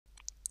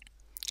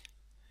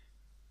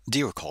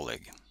Dear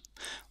colleague,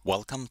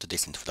 welcome to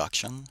this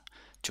introduction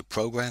to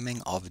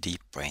programming of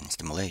deep brain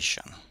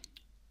stimulation.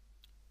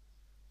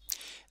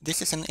 This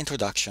is an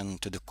introduction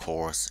to the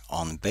course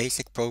on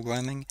basic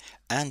programming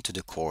and to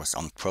the course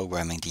on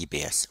programming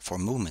DBS for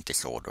movement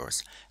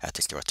disorders at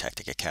the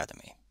Stereotactic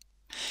Academy.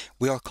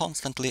 We are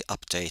constantly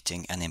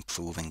updating and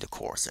improving the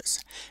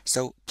courses,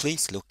 so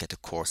please look at the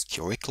course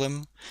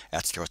curriculum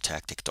at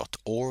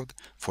stereotactic.org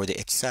for the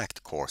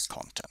exact course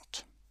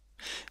content.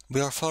 We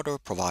are further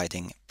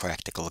providing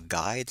practical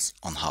guides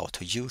on how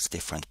to use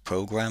different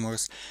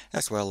programmers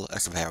as well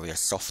as various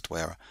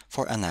software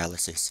for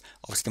analysis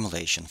of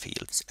stimulation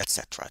fields,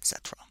 etc.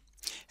 etc.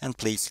 And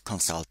please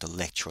consult the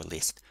lecture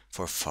list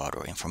for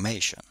further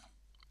information.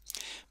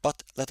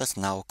 But let us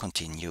now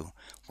continue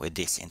with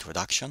this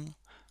introduction,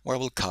 where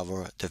we'll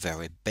cover the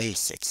very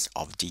basics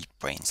of deep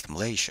brain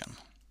stimulation.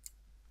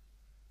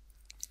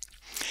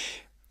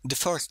 The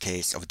first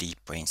case of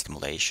deep brain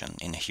stimulation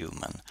in a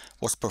human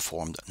was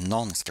performed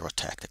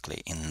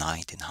non-stereotactically in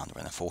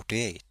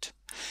 1948,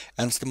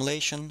 and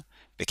stimulation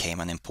became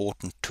an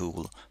important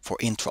tool for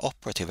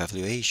intraoperative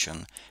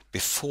evaluation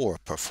before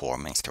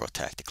performing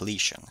stereotactic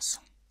lesions.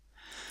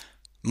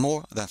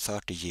 More than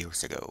 30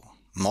 years ago,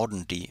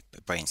 modern deep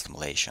brain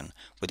stimulation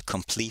with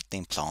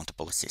completely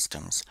implantable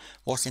systems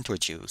was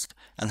introduced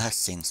and has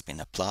since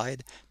been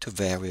applied to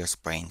various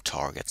brain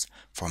targets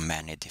for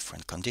many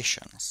different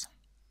conditions.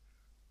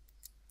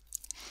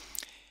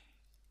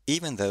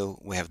 Even though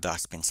we have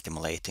thus been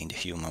stimulating the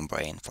human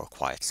brain for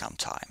quite some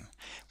time,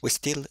 we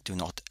still do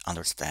not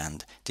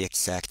understand the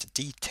exact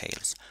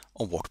details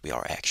of what we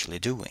are actually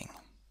doing.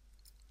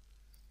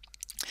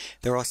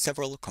 There are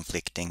several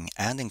conflicting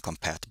and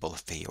incompatible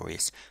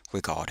theories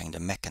regarding the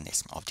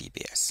mechanism of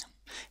DBS,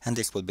 and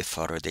this will be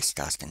further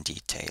discussed in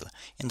detail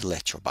in the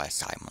lecture by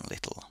Simon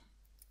Little.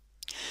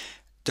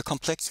 The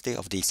complexity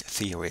of these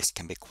theories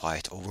can be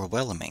quite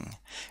overwhelming,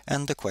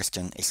 and the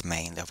question is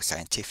mainly of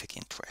scientific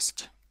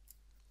interest.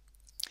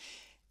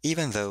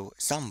 Even though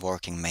some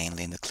working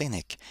mainly in the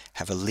clinic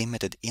have a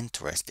limited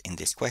interest in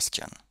this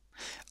question,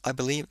 I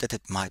believe that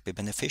it might be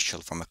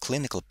beneficial from a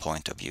clinical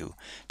point of view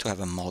to have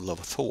a model of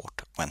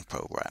thought when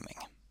programming.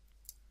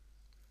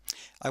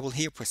 I will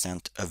here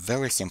present a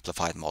very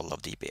simplified model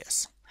of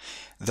DBS.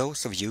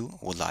 Those of you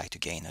who would like to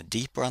gain a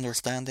deeper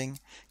understanding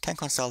can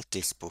consult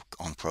this book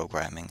on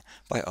programming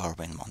by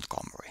Erwin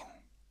Montgomery.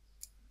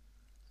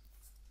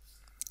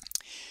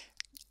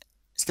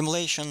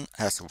 Stimulation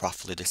has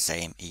roughly the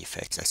same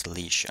effects as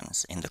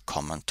lesions in the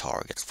common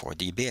targets for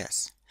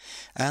DBS,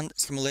 and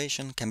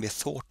stimulation can be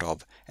thought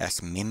of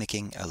as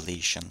mimicking a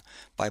lesion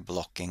by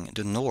blocking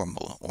the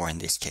normal, or in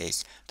this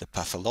case, the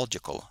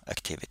pathological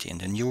activity in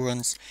the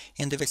neurons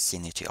in the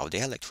vicinity of the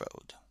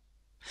electrode.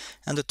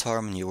 And the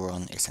term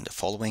neuron is in the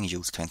following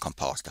used to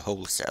encompass the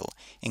whole cell,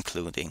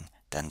 including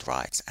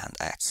dendrites and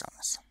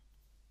axons.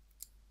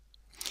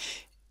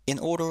 In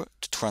order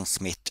to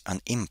transmit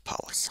an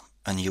impulse,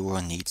 a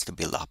neuron needs to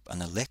build up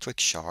an electric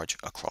charge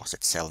across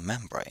its cell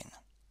membrane.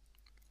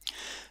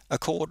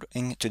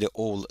 According to the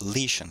old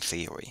lesion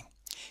theory,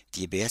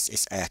 DBS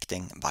is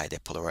acting by the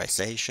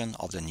polarization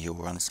of the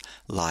neurons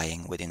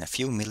lying within a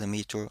few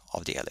millimeters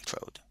of the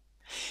electrode.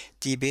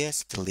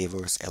 DBS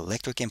delivers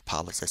electric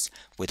impulses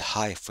with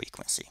high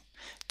frequency,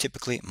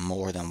 typically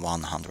more than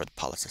 100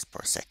 pulses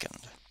per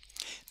second.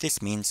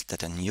 This means that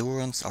the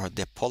neurons are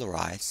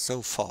depolarized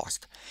so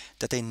fast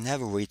that they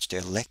never reach the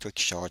electric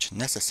charge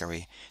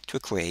necessary to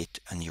create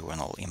a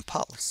neuronal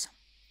impulse.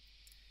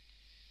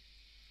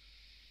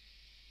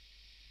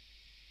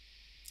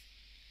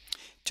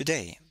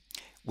 Today,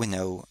 we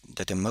know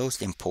that the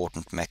most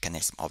important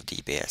mechanism of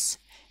DBS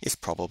is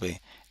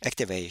probably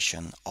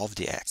activation of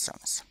the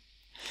axons.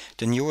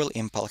 The neural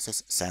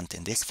impulses sent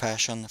in this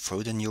fashion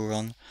through the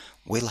neuron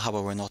will,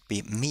 however, not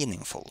be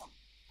meaningful.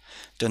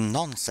 The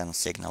nonsense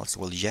signals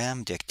will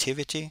jam the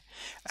activity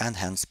and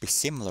hence be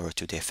similar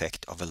to the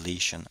effect of a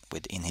lesion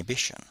with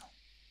inhibition.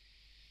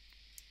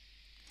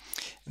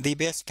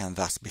 DBS can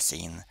thus be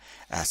seen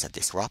as a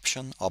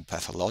disruption of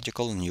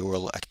pathological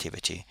neural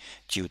activity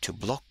due to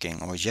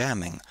blocking or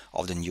jamming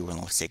of the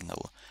neuronal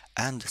signal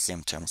and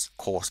symptoms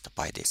caused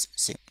by this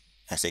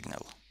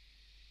signal.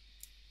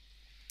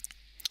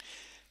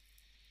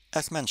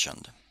 As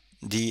mentioned,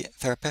 the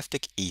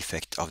therapeutic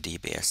effect of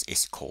DBS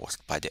is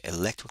caused by the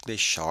electrically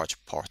charged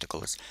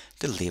particles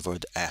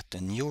delivered at the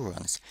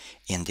neurons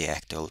in the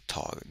actual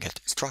target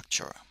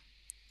structure.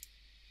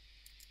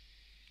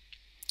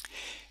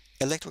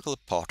 Electrical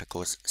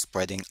particles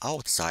spreading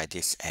outside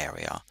this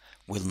area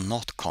will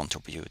not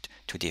contribute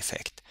to the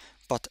effect,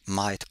 but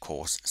might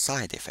cause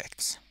side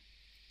effects.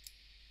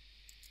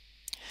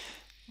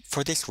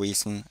 For this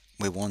reason,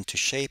 we want to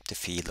shape the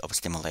field of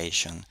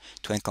stimulation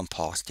to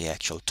encompass the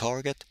actual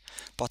target,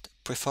 but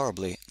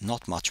preferably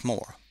not much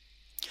more.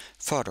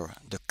 Further,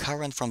 the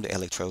current from the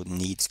electrode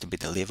needs to be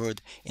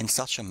delivered in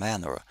such a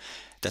manner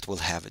that will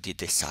have the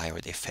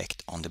desired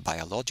effect on the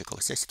biological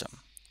system.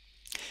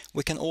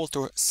 We can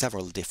alter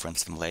several different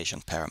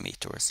stimulation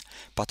parameters,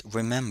 but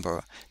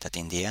remember that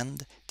in the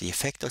end, the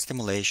effect of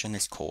stimulation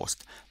is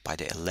caused by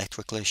the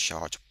electrically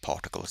charged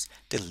particles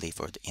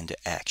delivered in the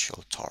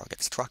actual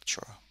target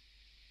structure.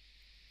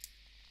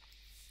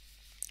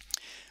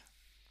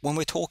 When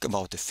we talk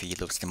about the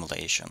field of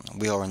stimulation,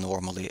 we are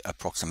normally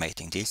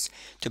approximating this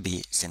to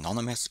be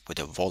synonymous with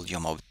the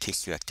volume of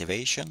tissue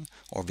activation,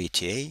 or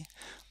VTA,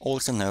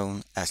 also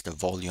known as the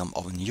volume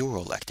of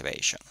neural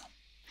activation.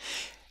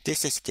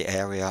 This is the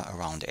area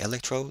around the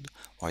electrode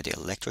where the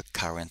electric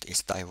current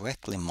is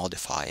directly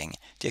modifying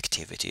the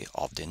activity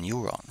of the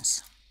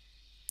neurons.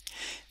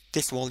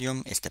 This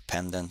volume is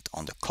dependent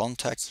on the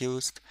contacts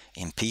used,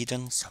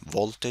 impedance,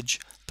 voltage,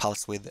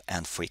 pulse width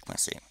and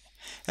frequency,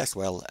 as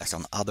well as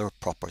on other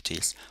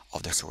properties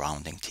of the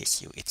surrounding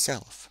tissue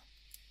itself.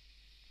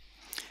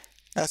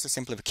 As a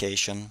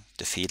simplification,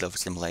 the field of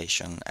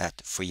stimulation at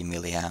 3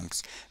 mA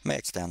may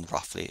extend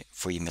roughly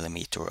 3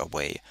 mm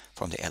away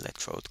from the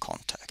electrode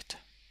contact.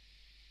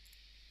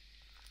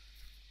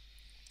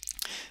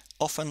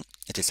 Often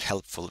it is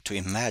helpful to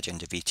imagine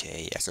the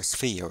VTA as a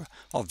sphere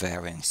of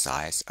varying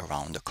size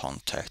around the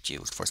contact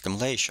used for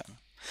stimulation,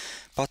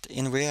 but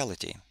in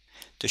reality,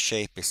 the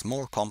shape is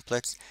more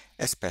complex,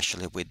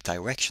 especially with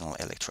directional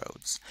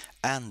electrodes,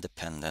 and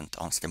dependent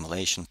on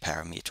stimulation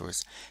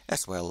parameters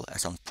as well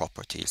as on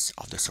properties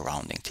of the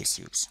surrounding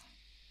tissues.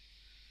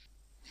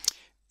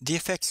 The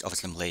effects of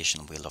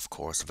stimulation will of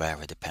course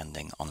vary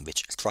depending on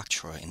which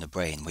structure in the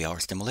brain we are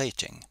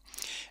stimulating,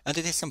 and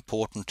it is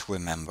important to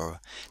remember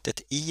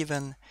that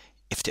even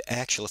if the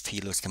actual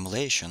field of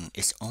stimulation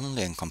is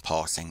only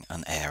encompassing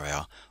an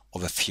area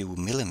of a few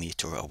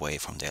millimeters away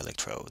from the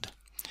electrode,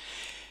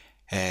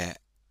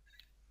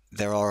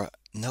 there are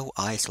no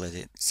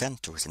isolated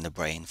centers in the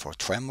brain for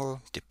tremor,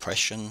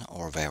 depression,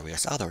 or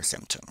various other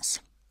symptoms.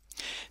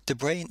 The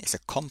brain is a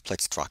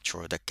complex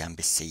structure that can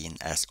be seen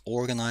as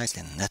organized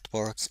in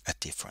networks at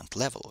different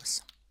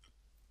levels.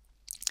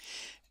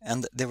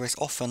 And there is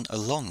often a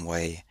long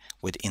way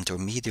with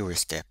intermediary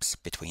steps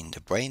between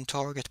the brain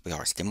target we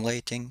are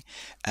stimulating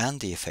and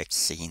the effects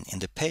seen in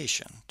the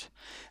patient,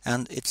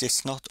 and it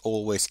is not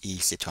always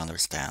easy to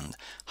understand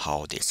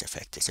how this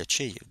effect is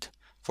achieved.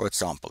 For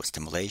example,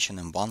 stimulation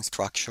in one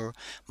structure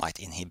might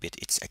inhibit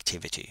its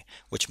activity,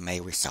 which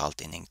may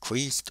result in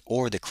increased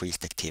or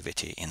decreased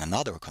activity in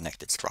another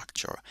connected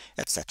structure,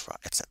 etc.,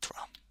 etc.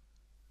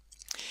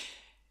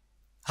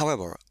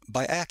 However,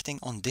 by acting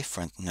on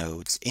different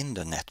nodes in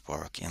the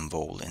network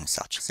involved in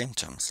such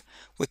symptoms,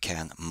 we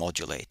can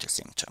modulate the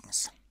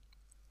symptoms.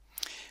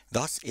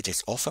 Thus, it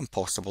is often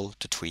possible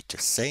to treat the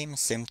same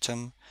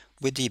symptom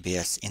with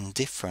DBS in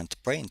different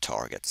brain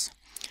targets.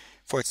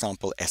 For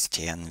example,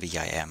 STN,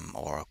 VIM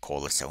or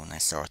cortisone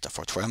inserta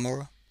for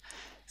tremor,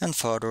 and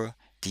further,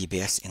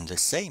 DBS in the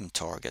same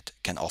target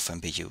can often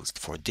be used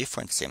for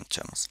different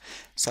symptoms,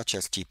 such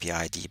as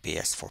GPI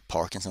DBS for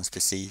Parkinson's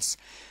disease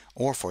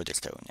or for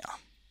dystonia.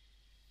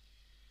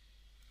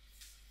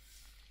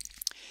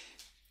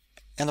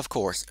 And of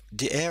course,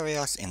 the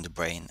areas in the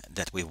brain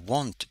that we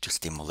want to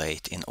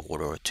stimulate in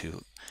order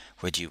to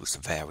reduce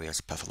various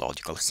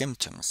pathological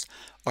symptoms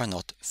are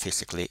not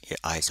physically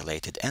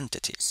isolated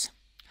entities.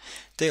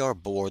 They are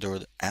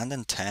bordered and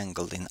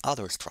entangled in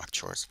other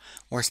structures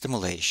where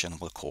stimulation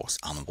will cause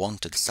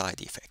unwanted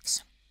side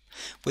effects.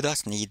 We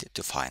thus need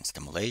to find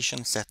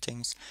stimulation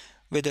settings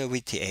with a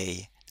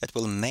VTA that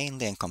will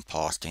mainly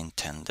encompass the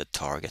intended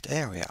target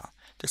area,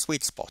 the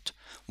sweet spot,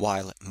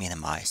 while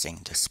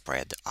minimizing the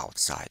spread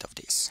outside of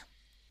this.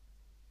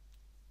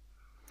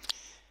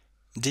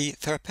 The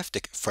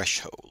therapeutic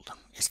threshold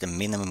is the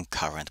minimum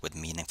current with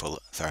meaningful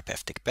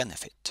therapeutic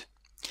benefit,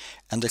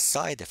 and the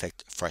side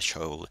effect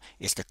threshold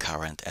is the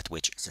current at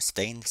which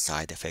sustained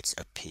side effects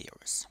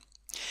appears.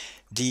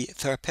 The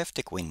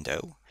therapeutic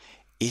window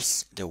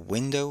is the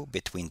window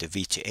between the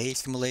VTA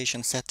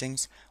stimulation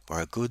settings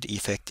where a good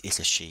effect is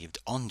achieved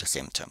on the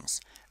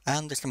symptoms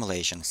and the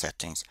stimulation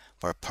settings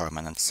where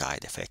permanent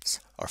side effects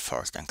are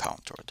first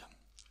encountered.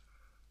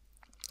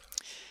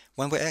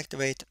 When we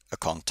activate a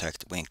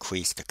contact, we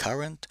increase the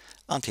current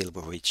until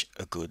we reach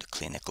a good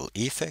clinical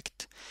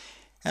effect,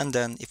 and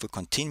then if we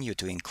continue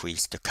to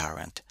increase the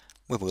current,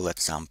 we will at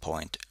some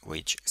point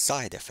reach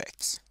side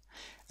effects,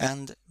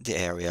 and the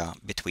area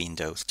between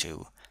those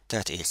two,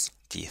 that is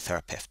the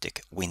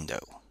therapeutic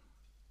window.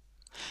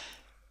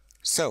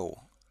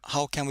 So,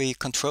 how can we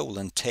control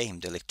and tame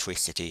the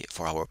electricity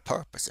for our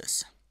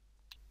purposes?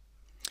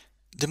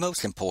 The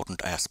most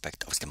important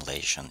aspect of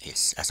stimulation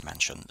is, as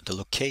mentioned, the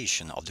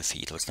location of the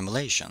field of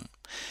stimulation,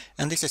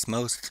 and this is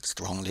most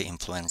strongly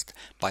influenced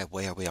by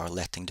where we are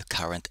letting the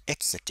current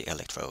exit the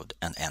electrode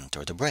and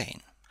enter the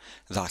brain,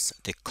 thus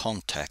the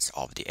contacts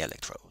of the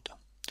electrode.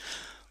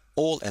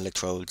 All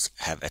electrodes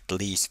have at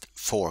least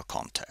 4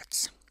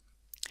 contacts.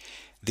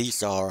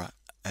 These are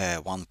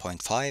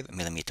 1.5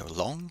 mm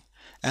long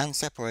and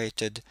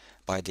separated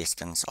by a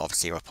distance of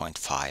 0.5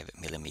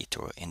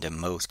 mm in the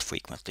most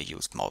frequently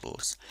used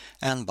models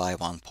and by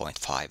 1.5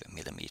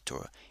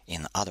 mm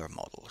in other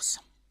models.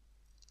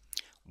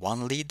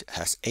 One lead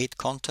has 8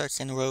 contacts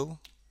in a row,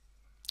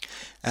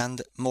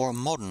 And more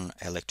modern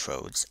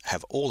electrodes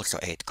have also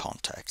 8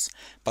 contacts,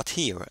 but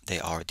here they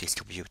are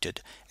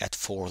distributed at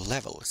 4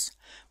 levels,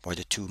 where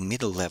the 2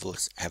 middle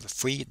levels have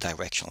 3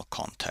 directional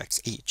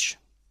contacts each.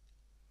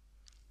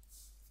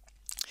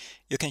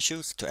 You can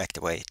choose to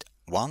activate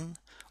one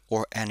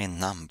or any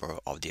number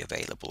of the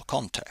available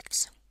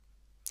contacts.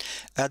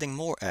 Adding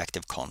more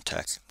active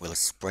contacts will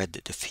spread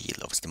the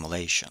field of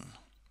stimulation.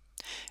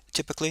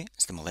 Typically,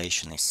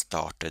 stimulation is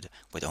started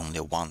with only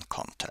one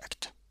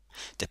contact.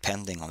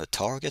 Depending on the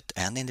target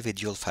and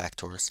individual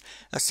factors,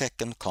 a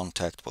second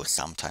contact will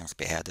sometimes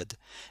be added,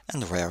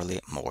 and rarely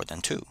more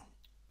than 2.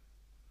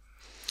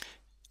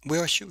 We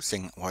are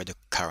choosing where the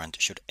current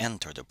should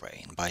enter the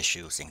brain by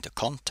choosing the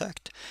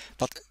contact,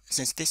 but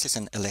since this is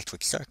an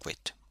electric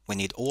circuit, we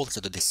need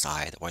also to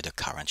decide where the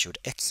current should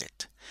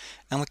exit,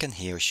 and we can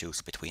here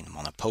choose between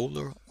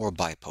monopolar or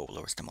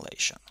bipolar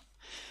stimulation.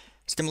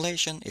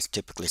 Stimulation is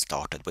typically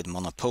started with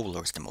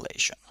monopolar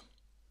stimulation.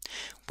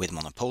 With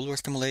monopolar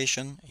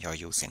stimulation, you are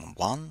using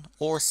one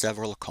or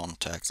several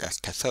contacts as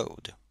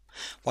cathode,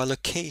 while the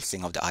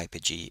casing of the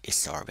IPG is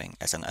serving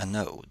as an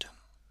anode.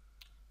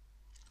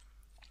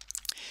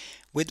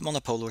 With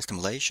monopolar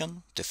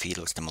stimulation, the field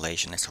of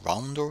stimulation is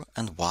rounder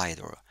and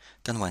wider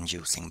than when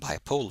using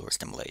bipolar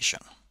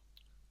stimulation.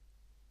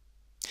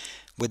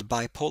 With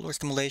bipolar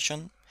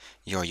stimulation,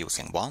 you are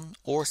using one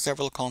or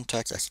several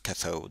contacts as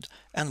cathode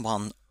and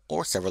one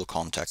or several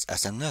contacts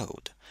as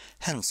anode,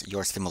 hence you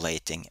are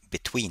stimulating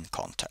between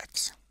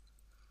contacts.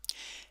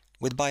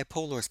 With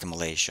bipolar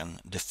stimulation,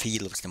 the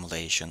field of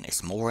stimulation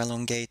is more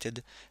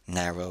elongated,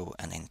 narrow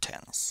and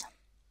intense.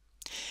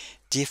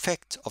 The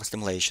effect of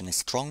stimulation is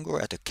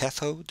stronger at the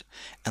cathode,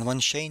 and when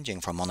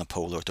changing from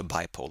monopolar to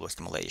bipolar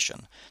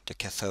stimulation, the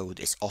cathode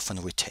is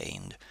often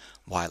retained,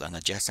 while an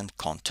adjacent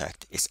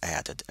contact is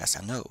added as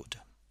a node.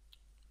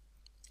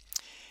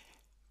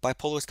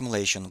 Bipolar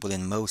stimulation will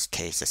in most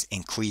cases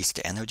increase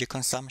the energy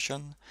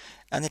consumption,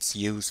 and it's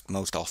used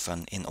most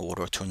often in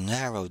order to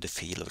narrow the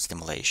field of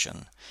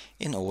stimulation,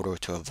 in order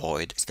to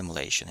avoid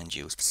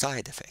stimulation-induced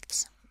side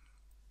effects.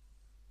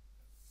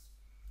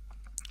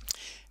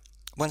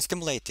 When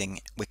stimulating,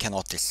 we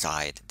cannot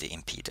decide the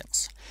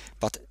impedance,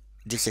 but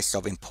this is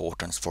of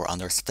importance for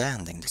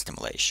understanding the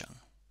stimulation.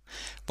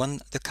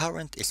 When the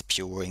current is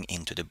pouring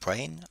into the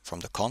brain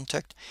from the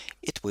contact,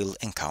 it will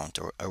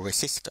encounter a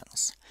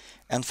resistance,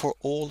 and for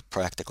all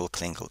practical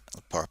clinical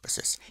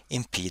purposes,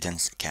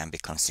 impedance can be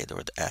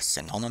considered as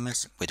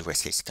synonymous with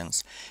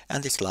resistance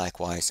and is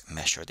likewise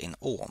measured in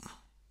ohm.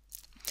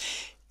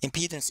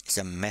 Impedance is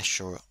a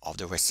measure of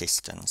the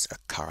resistance a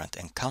current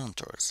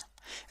encounters,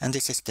 and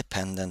this is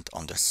dependent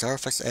on the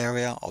surface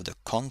area of the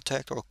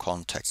contact or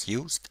contacts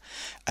used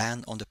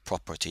and on the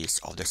properties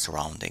of the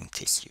surrounding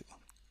tissue.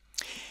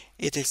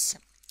 It is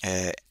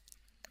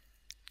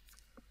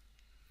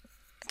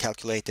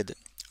calculated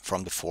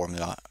from the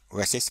formula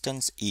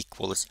resistance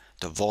equals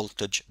the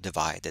voltage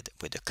divided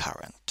with the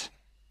current.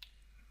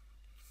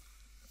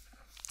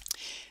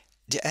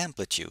 The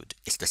amplitude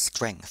is the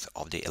strength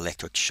of the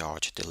electric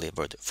charge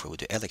delivered through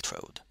the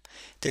electrode.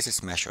 This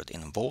is measured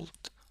in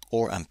volt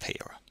or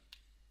ampere.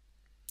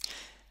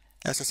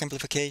 As a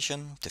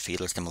simplification, the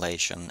field of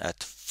stimulation at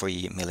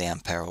 3 mA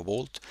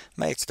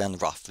may extend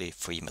roughly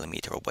 3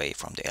 mm away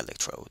from the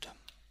electrode.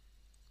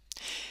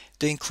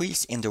 The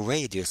increase in the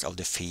radius of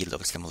the field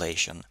of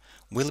stimulation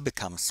will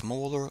become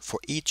smaller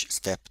for each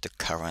step the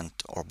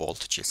current or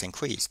voltage is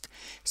increased,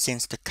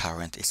 since the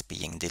current is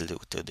being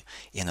diluted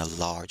in a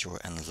larger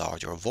and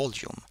larger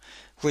volume,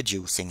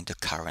 reducing the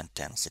current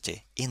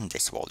density in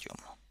this volume.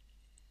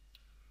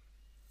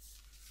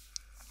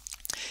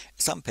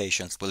 Some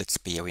patients will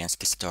experience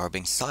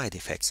disturbing side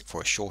effects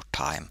for a short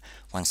time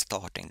when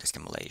starting the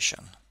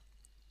stimulation.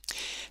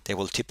 They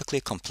will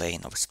typically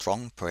complain of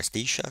strong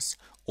paresthesias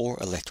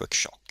or electric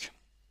shock.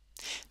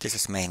 This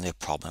is mainly a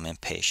problem in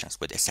patients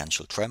with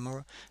essential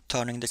tremor,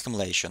 turning the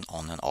stimulation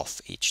on and off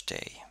each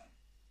day.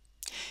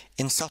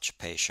 In such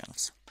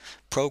patients,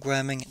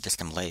 programming the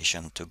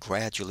stimulation to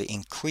gradually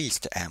increase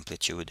the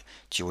amplitude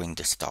during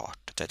the start,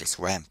 that is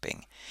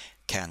ramping,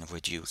 can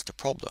reduce the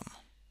problem.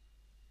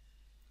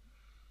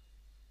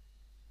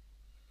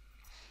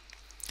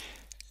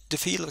 The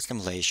field of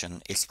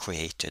stimulation is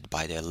created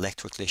by the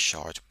electrically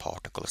charged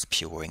particles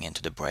pouring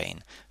into the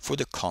brain through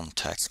the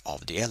contacts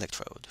of the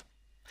electrode.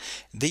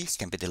 These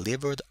can be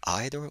delivered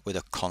either with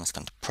a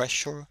constant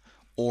pressure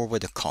or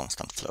with a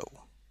constant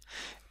flow.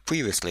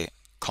 Previously,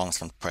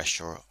 constant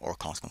pressure or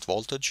constant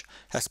voltage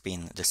has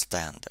been the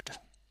standard.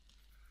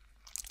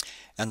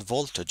 And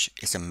voltage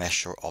is a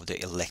measure of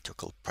the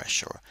electrical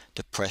pressure,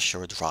 the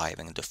pressure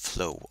driving the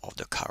flow of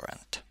the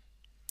current.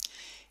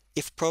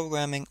 If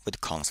programming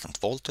with constant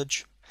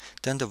voltage,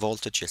 then the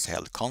voltage is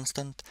held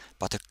constant,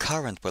 but the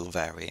current will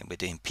vary with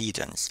the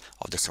impedance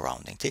of the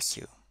surrounding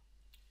tissue.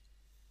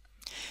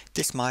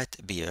 This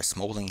might be a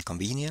small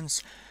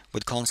inconvenience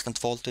with constant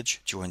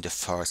voltage during the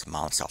first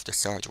months after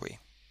surgery.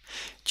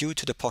 Due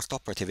to the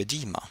postoperative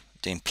edema,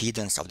 the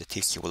impedance of the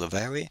tissue will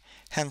vary,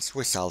 hence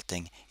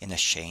resulting in a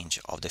change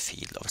of the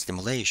field of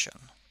stimulation.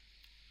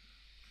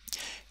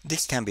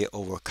 This can be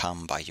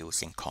overcome by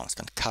using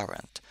constant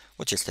current,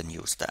 which is the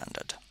new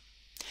standard.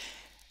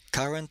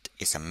 Current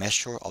is a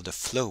measure of the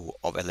flow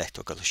of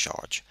electrical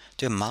charge,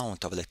 the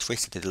amount of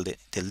electricity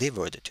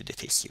delivered to the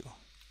tissue.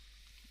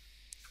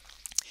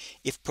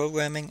 If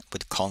programming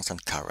with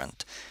constant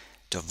current,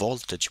 the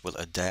voltage will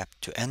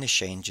adapt to any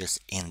changes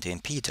in the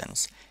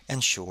impedance,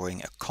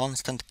 ensuring a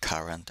constant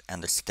current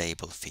and a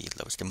stable field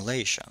of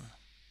stimulation.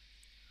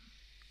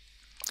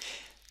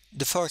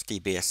 The first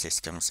DBS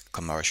systems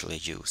commercially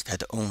used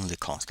had only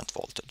constant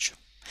voltage.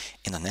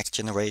 In the next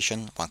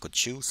generation, one could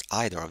choose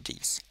either of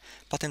these,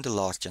 but in the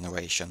last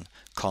generation,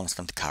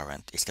 constant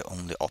current is the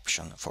only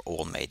option for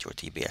all major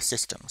DBS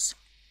systems.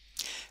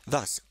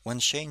 Thus, when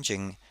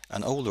changing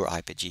an older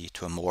IPG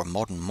to a more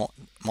modern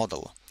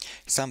model,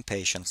 some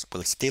patients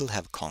will still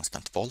have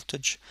constant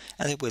voltage,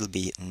 and it will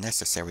be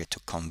necessary to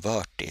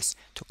convert this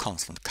to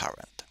constant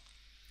current.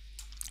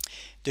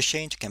 The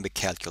change can be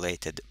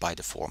calculated by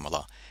the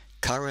formula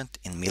current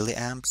in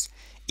milliamps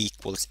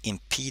equals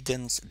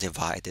impedance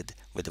divided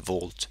with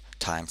volt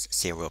times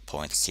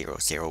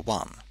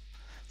 0.001.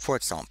 For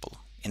example,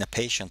 in a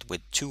patient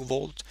with 2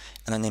 volt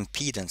and an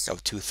impedance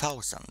of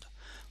 2000,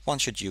 one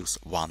should use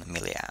 1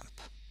 milliamp.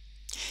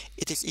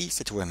 It is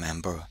easy to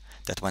remember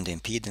that when the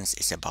impedance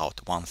is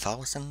about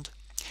 1000,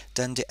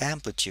 then the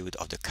amplitude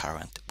of the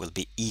current will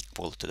be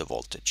equal to the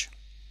voltage.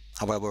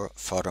 However,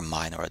 further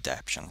minor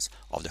adaptations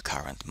of the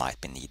current might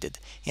be needed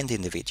in the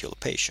individual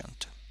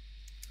patient.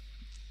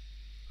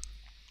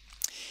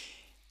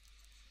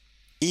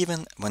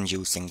 Even when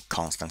using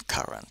constant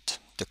current,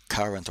 the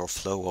current or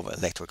flow of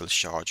electrical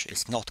charge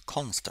is not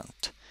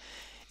constant.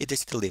 It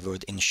is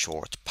delivered in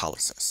short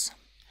pulses.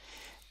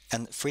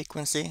 And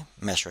frequency,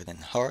 measured in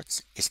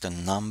hertz, is the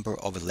number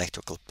of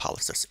electrical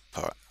pulses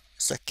per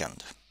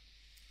second.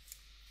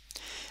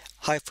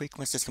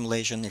 High-frequency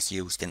stimulation is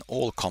used in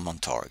all common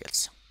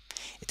targets.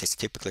 It is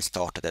typically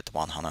started at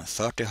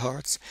 130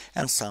 Hz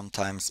and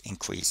sometimes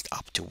increased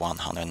up to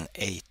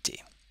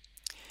 180.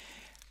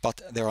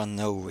 But there are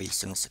no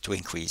reasons to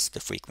increase the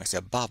frequency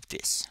above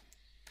this.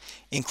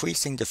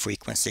 Increasing the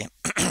frequency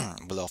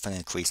will often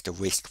increase the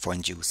risk for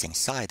inducing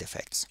side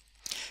effects,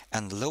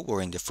 and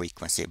lowering the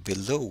frequency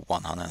below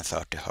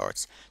 130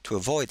 Hz to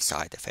avoid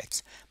side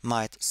effects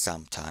might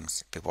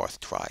sometimes be worth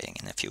trying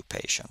in a few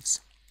patients.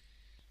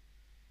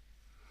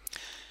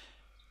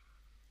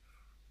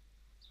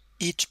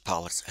 Each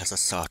pulse has a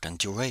certain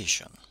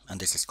duration,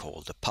 and this is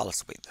called the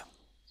pulse width.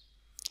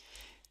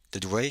 The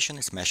duration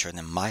is measured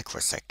in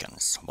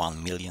microseconds,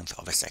 1/1,000,000th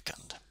of a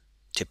second.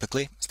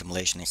 Typically,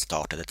 stimulation is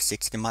started at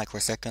 60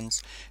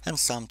 microseconds and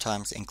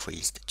sometimes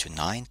increased to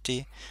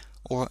 90,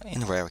 or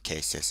in rare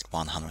cases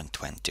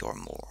 120 or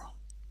more.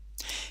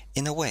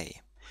 In a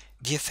way,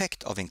 the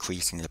effect of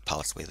increasing the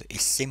pulse width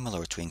is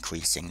similar to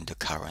increasing the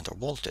current or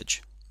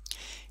voltage.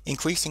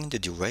 Increasing the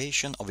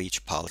duration of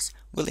each pulse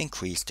will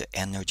increase the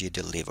energy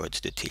delivered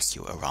to the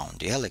tissue around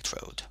the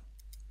electrode.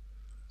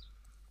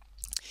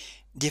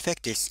 The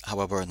effect is,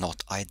 however,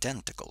 not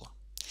identical.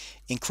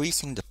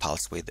 Increasing the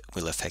pulse width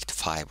will affect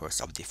fibers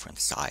of different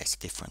size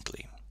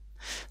differently.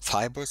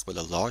 Fibers with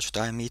a large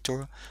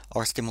diameter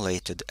are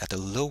stimulated at a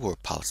lower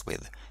pulse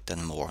width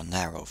than more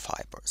narrow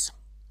fibers.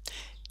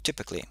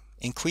 Typically,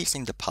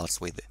 increasing the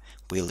pulse width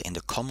will in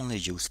the commonly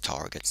used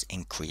targets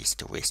increase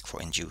the risk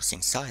for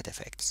inducing side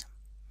effects.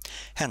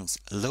 Hence,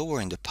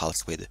 lowering the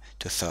pulse width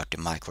to 30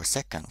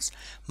 microseconds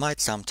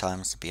might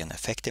sometimes be an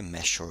effective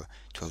measure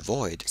to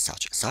avoid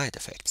such side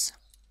effects.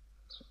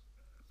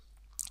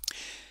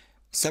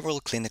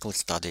 Several clinical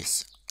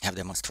studies have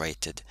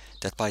demonstrated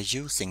that by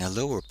using a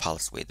lower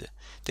pulse width,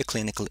 the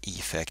clinical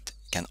effect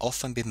can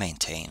often be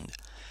maintained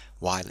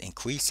while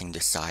increasing the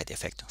side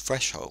effect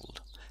threshold,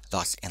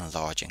 thus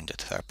enlarging the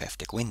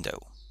therapeutic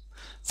window.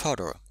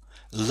 Further,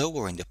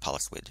 lowering the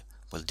pulse width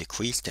will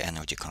decrease the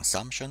energy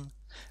consumption,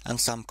 and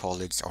some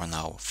colleagues are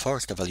now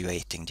first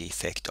evaluating the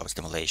effect of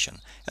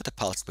stimulation at a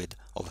pulse width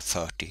of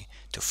 30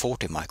 to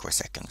 40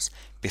 microseconds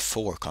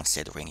before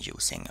considering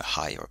using a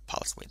higher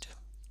pulse width.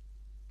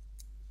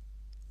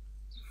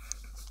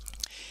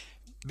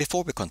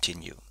 Before we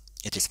continue,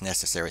 it is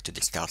necessary to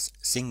discuss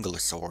single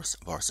source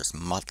versus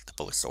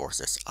multiple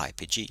sources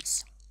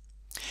IPGs.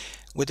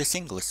 With a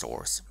single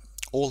source,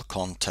 all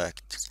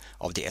contacts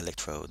of the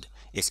electrode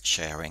is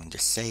sharing the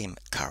same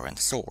current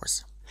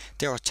source.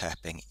 They are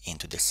tapping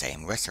into the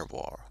same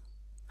reservoir.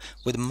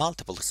 With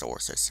multiple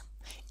sources,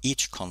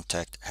 each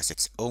contact has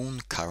its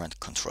own current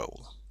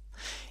control.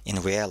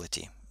 In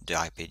reality, the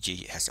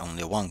IPG has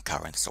only one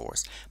current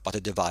source, but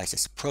the device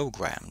is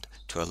programmed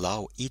to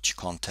allow each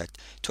contact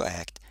to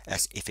act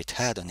as if it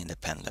had an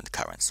independent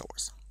current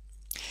source.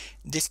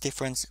 This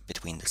difference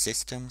between the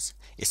systems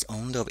is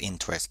only of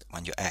interest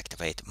when you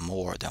activate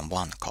more than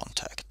one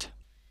contact.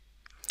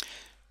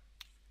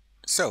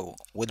 So,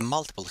 with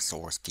multiple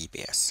source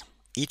DBS,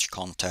 each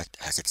contact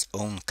has its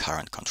own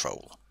current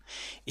control.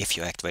 If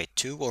you activate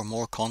 2 or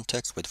more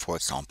contacts with, for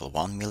example,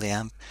 1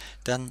 milliamp,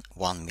 then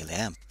 1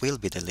 milliamp will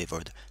be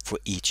delivered for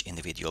each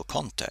individual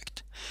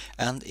contact.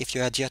 And if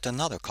you add yet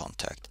another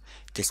contact,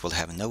 this will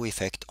have no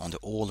effect on the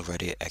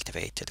already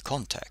activated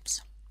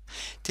contacts.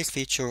 This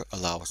feature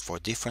allows for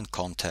different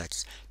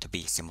contacts to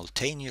be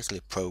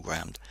simultaneously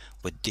programmed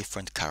with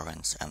different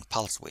currents and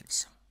pulse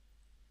widths.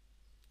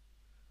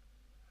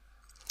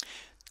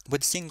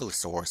 With single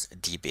source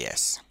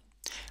DBS,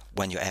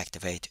 when you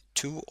activate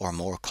 2 or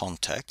more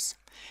contacts,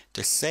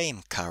 the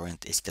same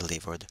current is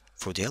delivered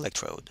through the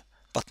electrode,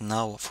 but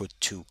now through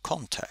 2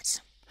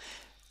 contacts.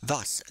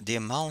 Thus, the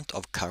amount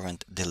of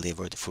current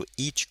delivered through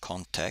each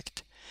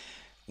contact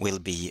will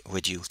be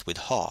reduced with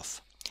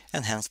half,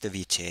 and hence the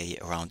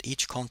VTA around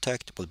each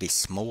contact will be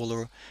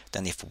smaller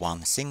than if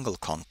one single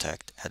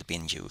contact had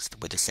been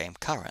used with the same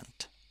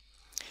current.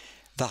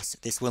 Thus,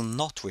 this will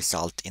not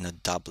result in a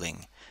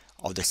doubling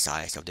of the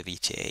size of the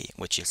VTA,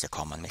 which is a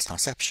common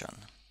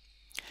misconception.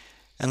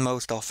 And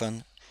most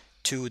often,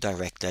 2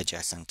 directly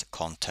adjacent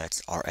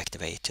contacts are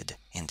activated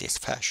in this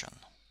fashion.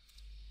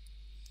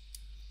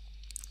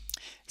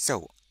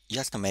 So,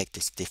 just to make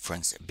this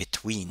difference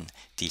between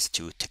these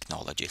 2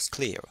 technologies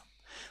clear,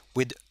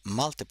 with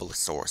multiple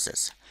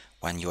sources,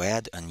 when you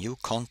add a new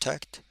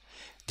contact,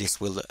 this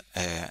will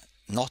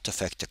not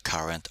affect the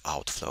current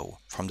outflow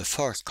from the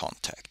first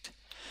contact.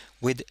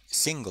 With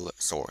single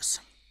source,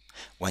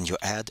 when you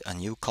add a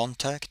new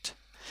contact,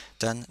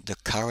 then the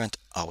current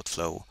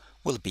outflow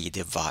will be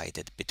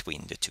divided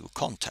between the 2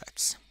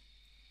 contacts.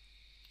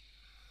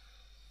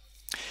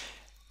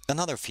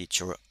 Another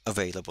feature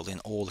available in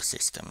all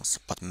systems,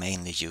 but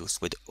mainly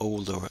used with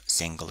older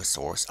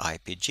single-source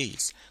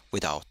IPGs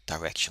without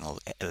directional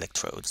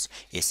electrodes,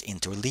 is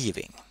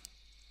interleaving.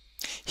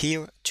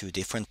 Here, 2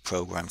 different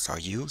programs are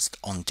used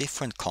on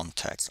different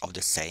contacts of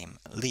the same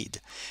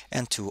lead,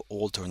 and 2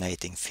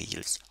 alternating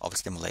fields of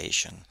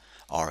stimulation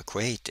are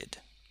created.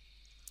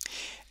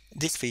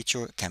 This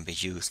feature can be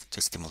used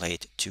to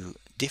stimulate 2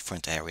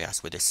 different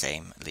areas with the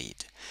same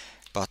lead,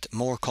 but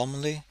more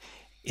commonly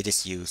it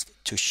is used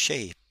to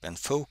shape and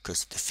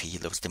focus the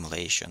field of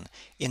stimulation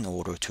in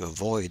order to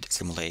avoid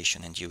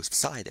stimulation-induced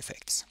side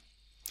effects.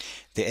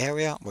 The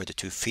area where the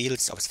 2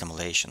 fields of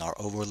stimulation are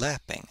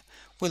overlapping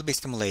will be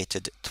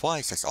stimulated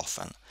twice as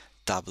often,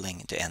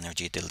 doubling the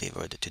energy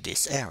delivered to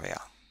this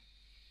area.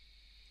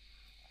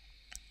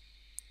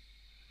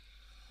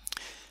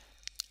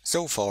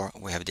 So far,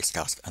 we have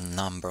discussed a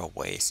number of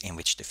ways in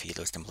which the field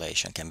of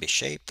stimulation can be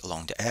shaped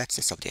along the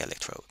axis of the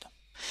electrode.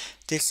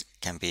 This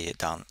can be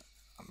done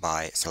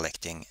by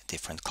selecting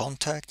different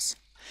contacts,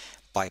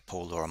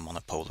 bipolar or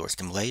monopolar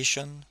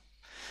stimulation,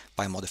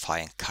 by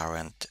modifying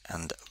current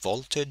and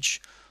voltage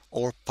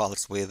or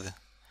pulse width,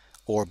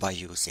 or by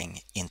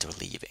using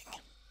interleaving.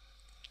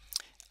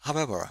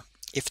 However,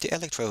 if the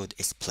electrode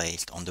is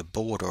placed on the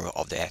border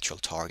of the actual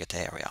target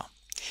area,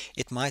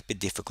 it might be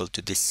difficult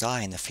to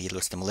design a field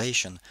of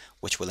stimulation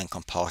which will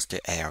encompass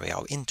the area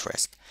of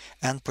interest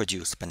and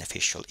produce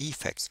beneficial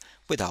effects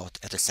without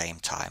at the same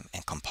time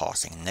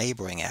encompassing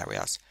neighboring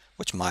areas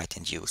which might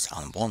induce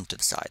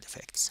unwanted side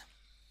effects.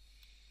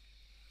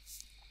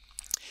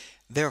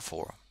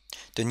 Therefore,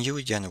 the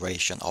new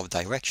generation of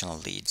directional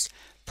leads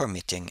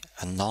permitting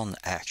a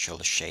non-actual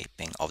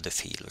shaping of the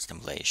field of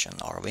stimulation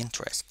are of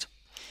interest.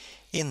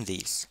 In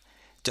these,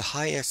 the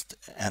highest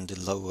and the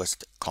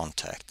lowest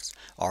contacts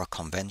are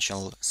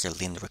conventional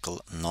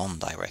cylindrical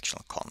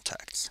non-directional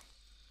contacts.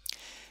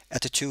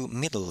 At the 2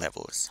 middle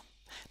levels,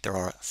 there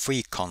are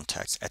 3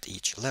 contacts at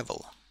each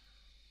level.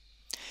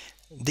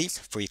 These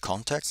 3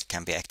 contacts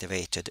can be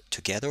activated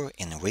together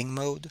in ring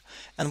mode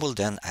and will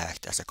then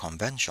act as a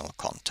conventional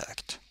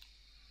contact.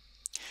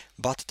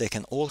 But they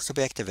can also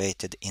be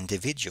activated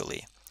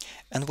individually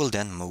and will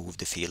then move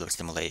the field of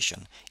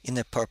stimulation in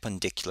a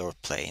perpendicular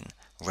plane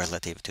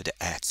relative to the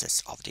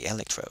axis of the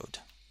electrode.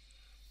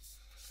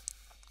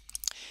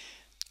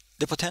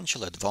 The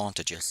potential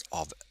advantages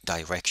of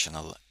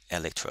directional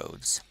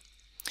electrodes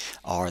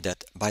are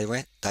that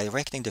by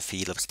directing the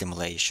field of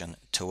stimulation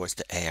towards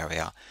the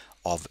area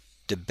of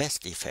the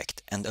best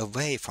effect and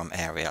away from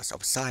areas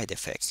of side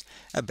effects,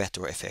 a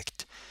better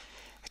effect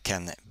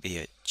can be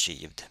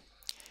achieved.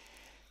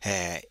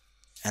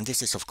 And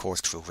this is of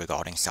course true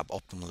regarding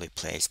suboptimally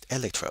placed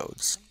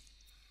electrodes.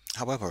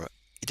 However,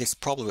 it is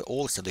probably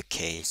also the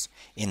case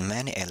in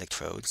many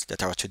electrodes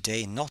that are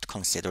today not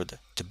considered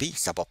to be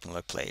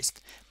suboptimally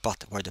placed,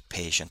 but where the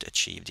patient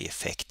achieved the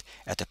effect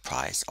at the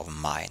price of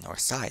minor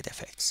side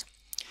effects.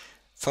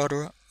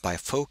 Further, by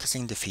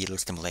focusing the field of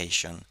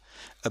stimulation,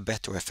 a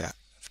better effect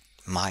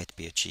might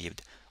be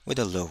achieved with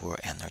a lower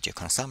energy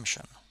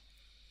consumption.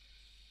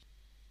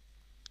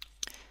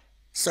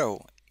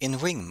 So, in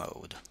ring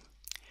mode,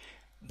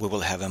 we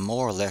will have a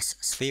more or less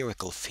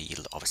spherical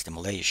field of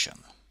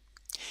stimulation.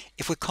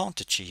 If we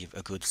can't achieve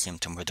a good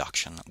symptom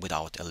reduction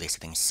without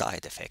eliciting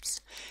side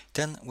effects,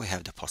 then we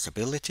have the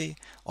possibility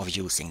of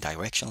using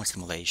directional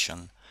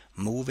stimulation,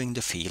 moving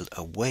the field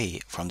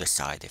away from the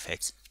side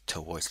effects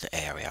towards the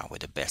area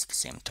with the best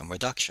symptom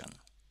reduction.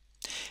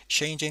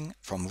 Changing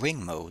from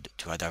ring mode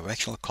to a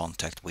directional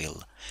contact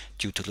will,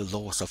 due to the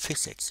laws of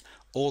physics,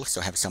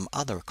 also have some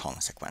other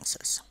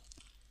consequences.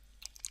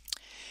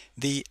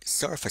 The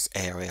surface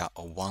area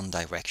of one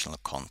directional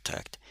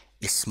contact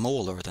is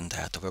smaller than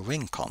that of a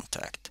ring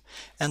contact,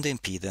 and the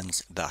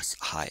impedance thus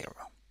higher.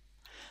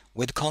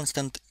 With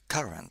constant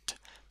current,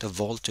 the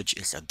voltage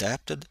is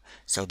adapted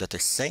so that the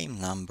same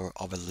number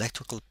of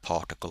electrical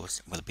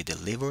particles will be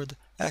delivered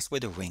as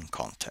with a ring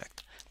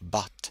contact,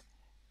 but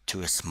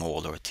to a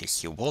smaller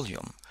tissue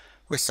volume,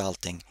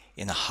 resulting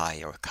in a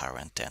higher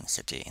current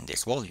density in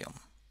this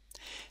volume.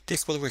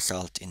 This will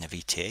result in a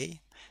VTA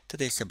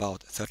that is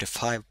about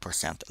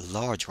 35%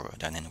 larger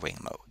than in ring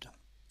mode.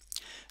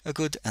 A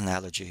good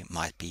analogy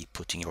might be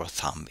putting your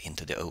thumb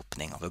into the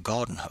opening of a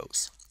garden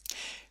hose.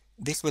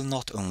 This will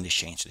not only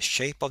change the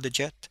shape of the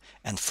jet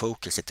and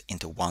focus it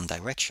into one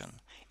direction,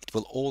 it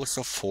will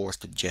also force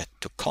the jet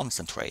to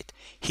concentrate,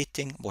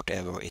 hitting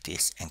whatever it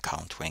is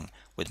encountering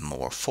with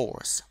more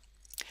force.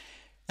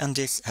 And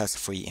this has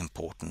three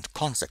important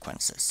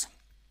consequences.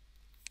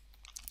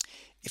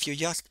 If you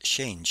just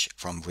change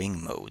from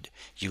ring mode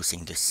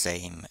using the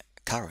same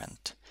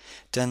current,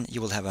 then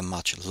you will have a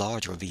much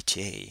larger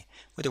VTA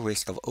with a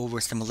risk of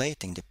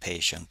overstimulating the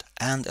patient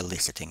and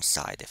eliciting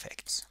side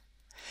effects.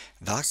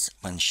 Thus,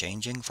 when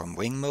changing from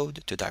ring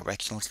mode to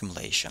directional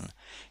stimulation,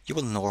 you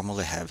will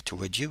normally have to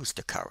reduce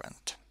the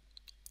current.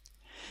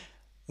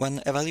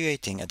 When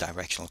evaluating a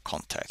directional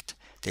contact,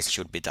 this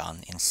should be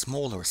done in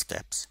smaller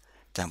steps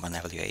than when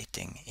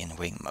evaluating in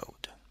ring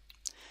mode.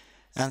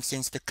 And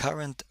since the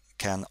current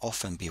can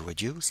often be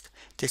reduced,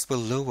 this will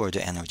lower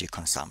the energy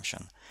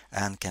consumption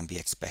and can be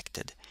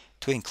expected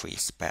to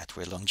increase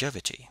battery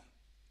longevity.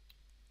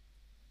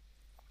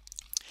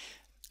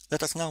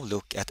 Let us now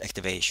look at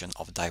activation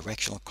of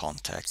directional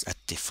contacts at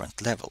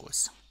different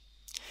levels.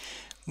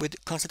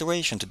 With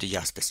consideration to the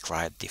just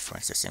described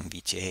differences in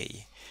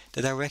VTA,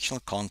 the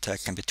directional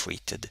contacts can be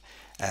treated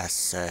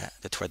as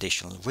the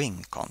traditional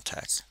ring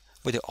contacts,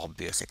 with the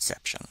obvious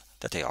exception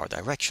that they are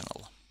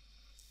directional.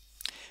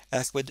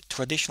 As with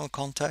traditional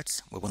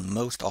contacts, we will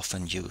most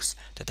often use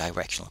the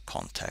directional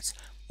contacts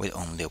with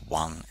only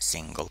one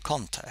single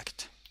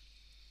contact.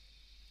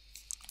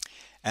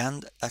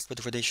 And as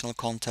with traditional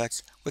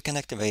contacts, we can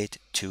activate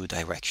two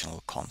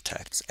directional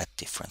contacts at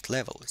different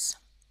levels.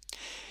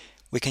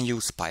 We can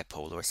use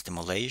bipolar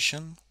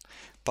stimulation,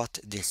 but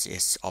this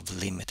is of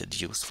limited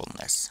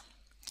usefulness,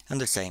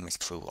 and the same is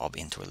true of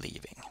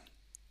interleaving.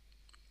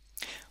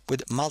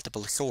 With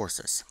multiple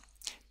sources,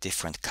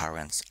 different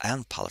currents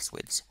and pulse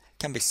widths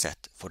can be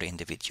set for the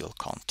individual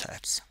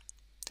contacts.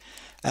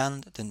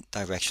 And the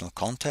directional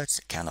contacts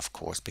can of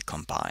course be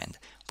combined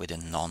with the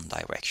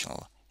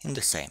non-directional in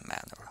the same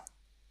manner.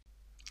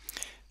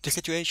 The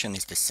situation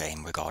is the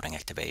same regarding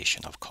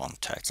activation of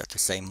contacts at the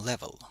same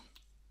level.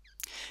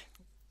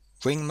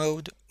 Ring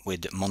mode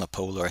with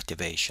monopolar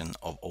activation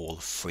of all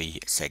three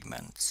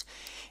segments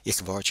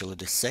is virtually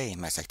the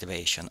same as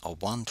activation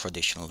of one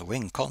traditional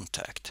ring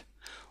contact.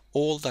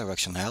 All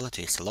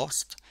directionality is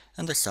lost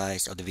and the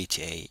size of the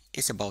VTA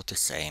is about the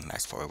same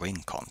as for a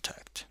ring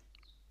contact.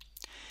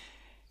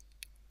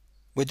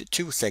 With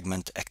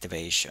two-segment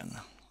activation,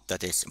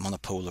 that is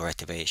monopolar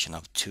activation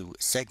of two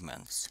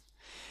segments,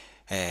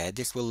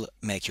 this will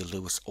make you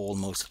lose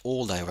almost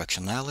all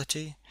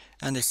directionality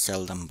and is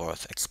seldom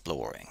worth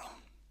exploring.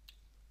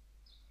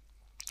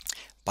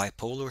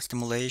 Bipolar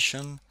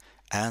stimulation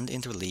and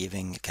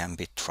interleaving can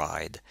be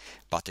tried,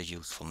 but the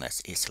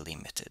usefulness is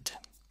limited.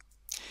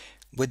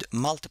 With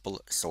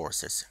multiple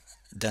sources,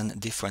 then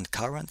different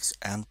currents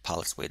and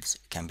pulse widths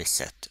can be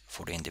set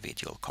for the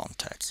individual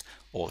contacts,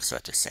 also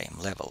at the same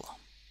level.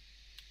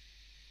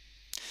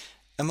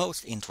 A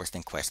most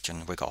interesting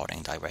question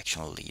regarding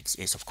directional leads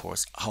is of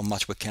course how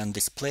much we can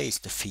displace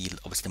the field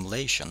of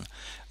stimulation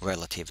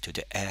relative to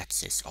the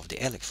axis of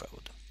the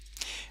electrode.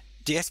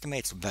 The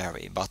estimates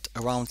vary, but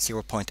around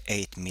 0.8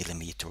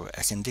 mm,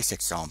 as in this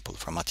example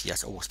from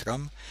Mattias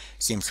Åström,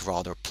 seems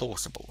rather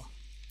plausible.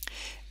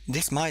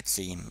 This might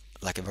seem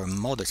like a very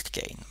modest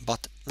gain,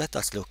 but let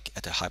us look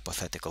at a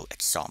hypothetical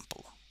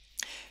example.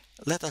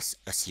 Let us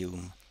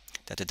assume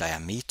that the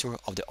diameter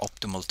of the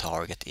optimal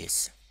target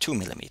is 2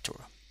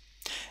 mm.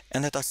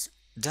 And let us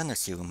then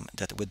assume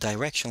that with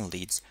directional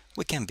leads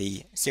we can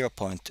be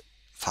 0.5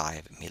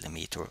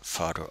 mm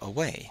further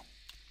away.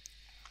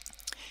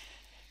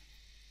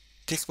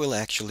 This will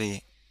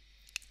actually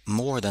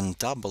more than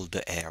double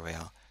the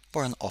area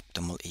where an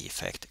optimal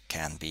effect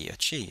can be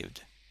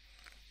achieved.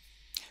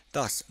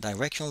 Thus,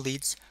 directional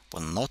leads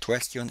will not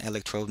rescue an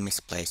electrode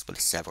misplaced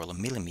with several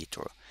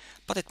millimeters,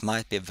 but it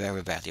might be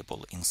very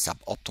valuable in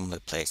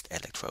suboptimally placed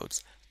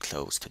electrodes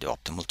close to the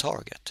optimal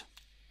target.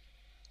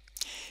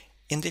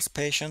 In this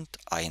patient,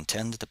 I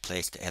intended to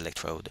place the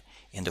electrode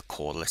in the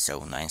caudal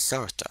zona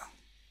incerta,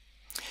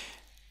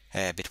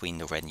 between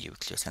the red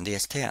nucleus and the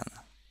STN.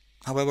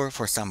 However,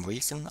 for some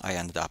reason, I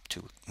ended up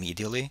too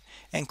medially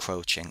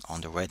encroaching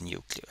on the red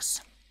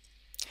nucleus.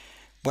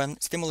 When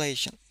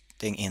stimulating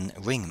in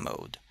ring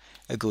mode,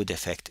 a good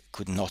effect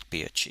could not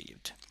be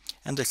achieved,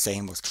 and the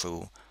same was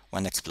true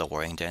when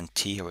exploring the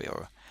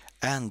anterior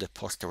and the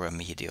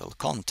posteromedial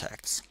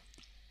contacts.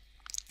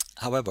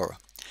 However,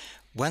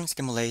 when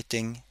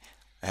stimulating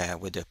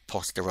with the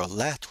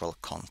posterolateral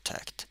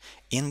contact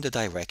in the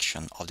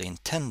direction of the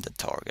intended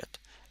target,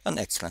 an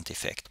excellent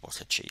effect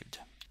was achieved.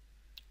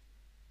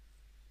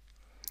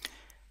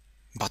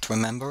 But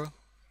remember,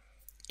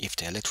 if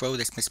the electrode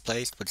is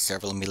misplaced with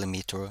several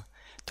millimeter,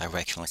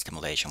 directional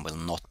stimulation will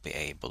not be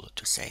able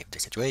to save the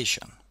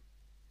situation.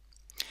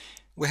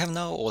 We have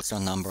now also a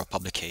number of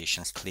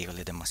publications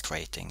clearly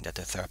demonstrating that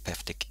the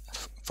therapeutic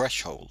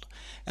threshold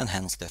and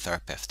hence the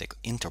therapeutic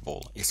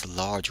interval is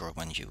larger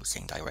when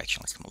using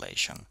directional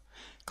stimulation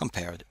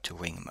compared to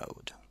ring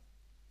mode.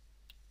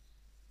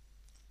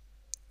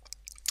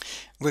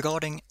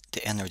 Regarding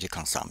the energy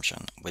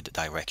consumption with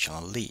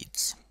directional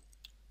leads,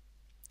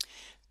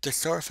 the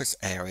surface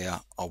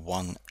area of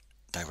one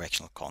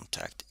directional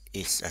contact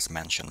is, as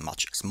mentioned,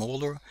 much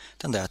smaller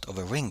than that of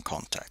a ring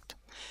contact.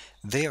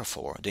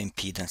 Therefore, the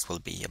impedance will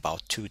be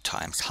about 2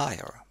 times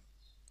higher.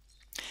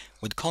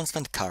 With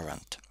constant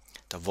current,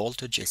 the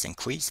voltage is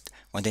increased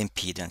when the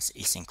impedance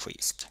is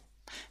increased,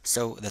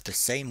 so that the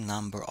same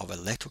number of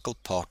electrical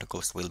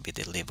particles will be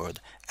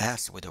delivered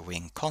as with a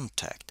ring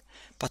contact,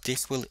 but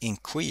this will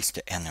increase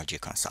the energy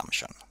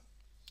consumption.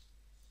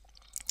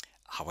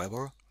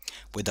 However,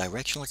 with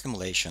directional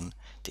stimulation,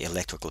 the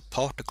electrical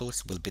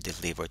particles will be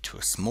delivered to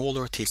a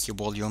smaller tissue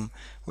volume,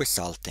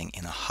 resulting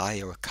in a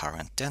higher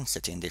current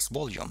density in this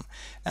volume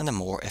and a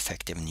more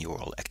effective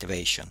neural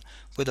activation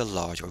with a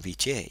larger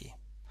VTA.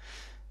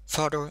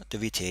 Further, the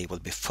VTA will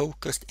be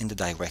focused in the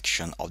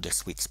direction of the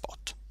sweet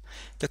spot.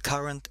 The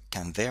current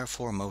can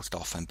therefore most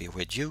often be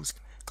reduced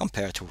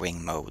compared to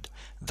ring mode,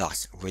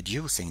 thus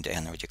reducing the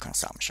energy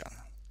consumption.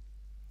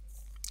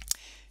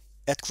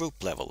 At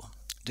group level,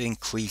 the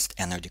increased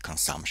energy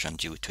consumption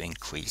due to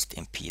increased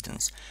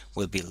impedance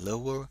will be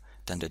lower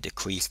than the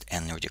decreased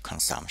energy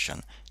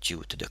consumption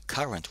due to the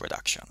current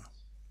reduction.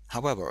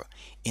 However,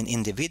 in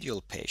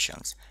individual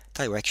patients,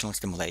 directional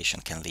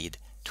stimulation can lead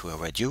to a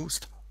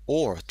reduced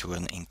or to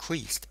an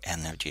increased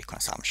energy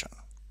consumption.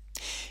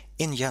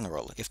 In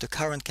general, if the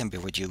current can be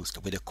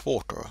reduced with a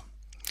quarter,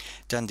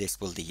 then this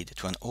will lead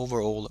to an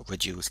overall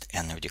reduced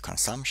energy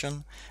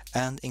consumption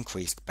and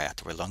increased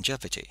battery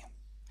longevity.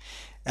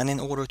 And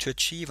in order to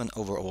achieve an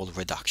overall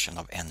reduction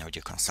of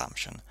energy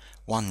consumption,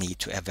 one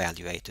needs to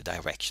evaluate the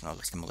directional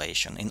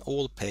stimulation in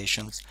all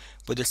patients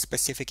with a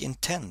specific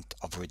intent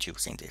of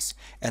reducing this,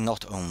 and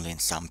not only in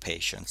some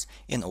patients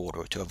in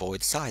order to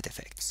avoid side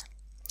effects.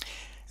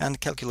 And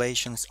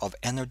calculations of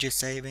energy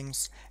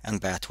savings and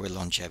battery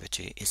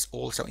longevity is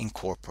also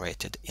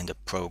incorporated in the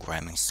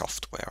programming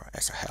software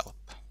as a help.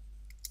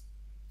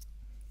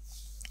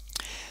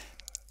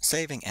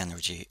 Saving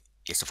energy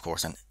is of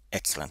course an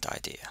excellent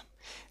idea,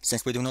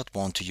 since we do not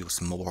want to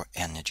use more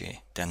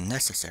energy than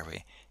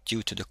necessary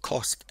due to the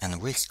cost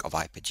and risk of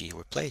IPG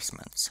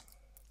replacements.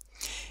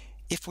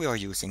 If we are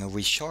using a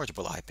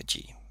rechargeable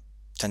IPG,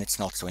 then it's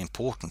not so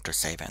important to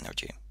save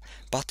energy,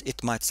 but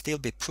it might still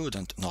be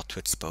prudent not to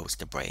expose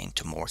the brain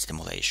to more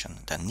stimulation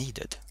than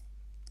needed.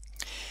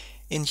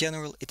 In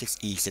general, it is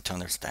easy to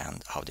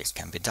understand how this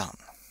can be done.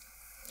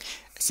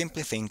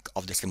 Simply think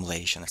of the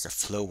stimulation as a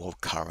flow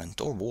of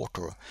current or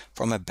water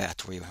from a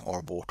battery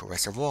or water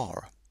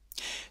reservoir.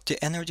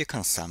 The energy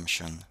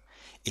consumption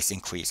is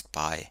increased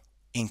by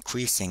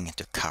increasing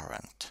the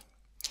current,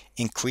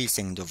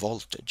 increasing the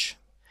voltage,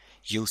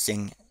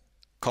 using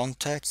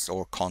contacts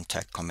or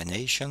contact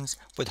combinations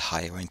with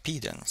higher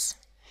impedance,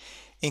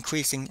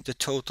 increasing the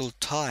total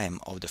time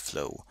of the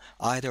flow,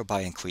 either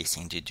by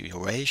increasing the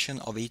duration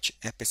of each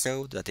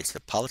episode, that is the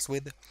pulse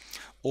width,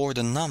 or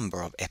the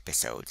number of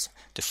episodes,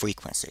 the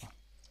frequency.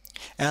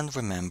 And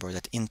remember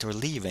that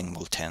interleaving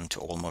will tend to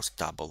almost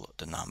double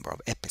the number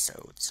of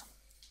episodes.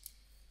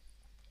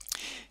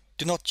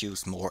 Do not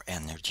use more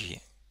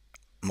energy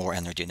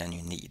than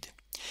you need.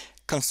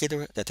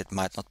 Consider that it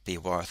might not be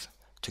worth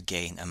to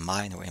gain a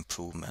minor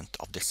improvement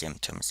of the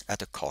symptoms at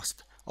the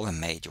cost of a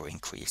major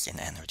increase in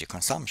energy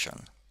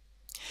consumption.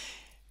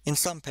 In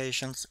some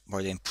patients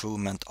where the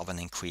improvement of an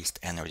increased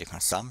energy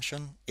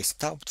consumption is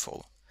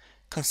doubtful,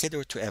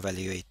 consider to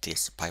evaluate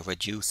this by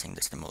reducing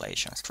the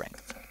stimulation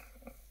strength.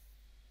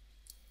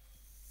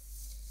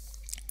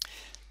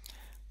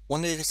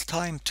 When it is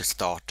time to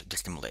start the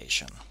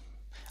stimulation,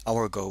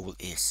 our goal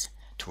is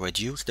to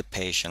reduce the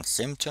patient's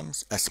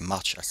symptoms as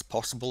much as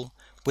possible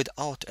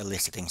without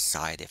eliciting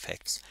side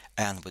effects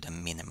and with a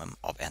minimum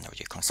of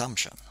energy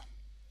consumption.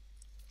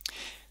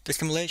 The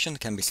stimulation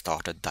can be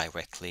started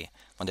directly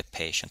when the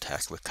patient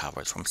has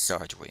recovered from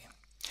surgery,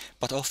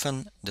 but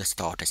often the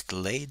start is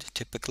delayed,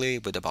 typically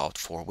with about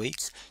 4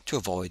 weeks, to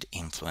avoid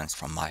influence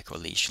from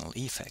microlesional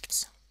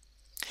effects.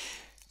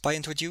 By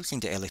introducing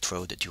the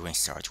electrode during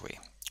surgery,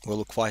 we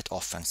will quite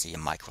often see a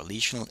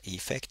microlesional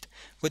effect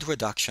with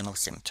reduction of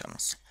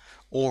symptoms,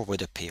 or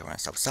with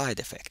appearance of side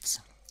effects.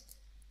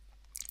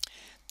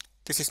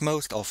 This is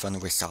most often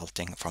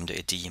resulting from the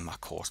edema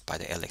caused by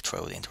the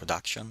electrode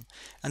introduction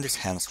and is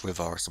hence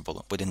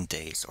reversible within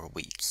days or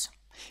weeks.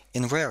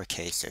 In rare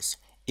cases,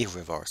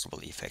 irreversible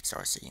effects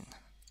are seen.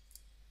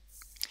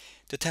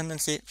 The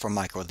tendency for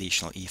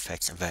microlesional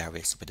effects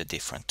varies with the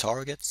different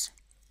targets,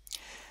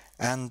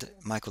 and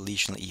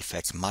microlesional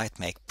effects might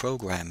make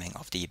programming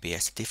of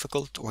DBS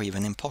difficult or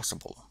even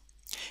impossible.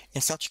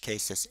 In such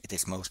cases, it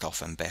is most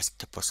often best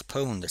to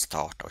postpone the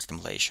start of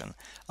stimulation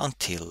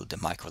until the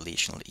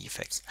microlesional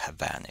effects have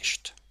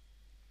vanished.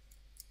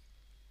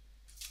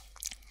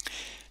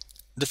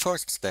 The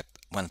first step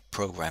when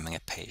programming a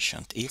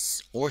patient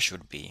is, or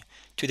should be,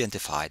 to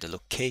identify the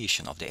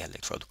location of the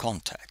electrode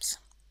contacts.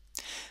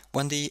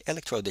 When the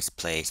electrode is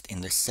placed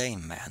in the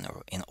same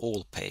manner in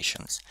all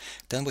patients,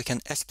 then we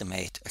can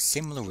estimate a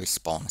similar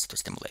response to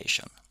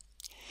stimulation.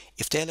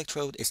 If the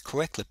electrode is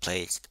correctly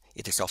placed,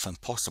 it is often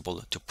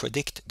possible to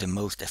predict the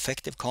most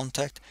effective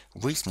contact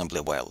reasonably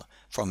well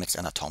from its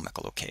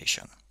anatomical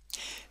location.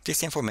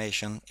 This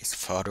information is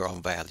further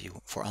of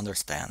value for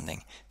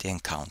understanding the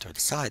encountered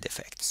side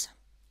effects.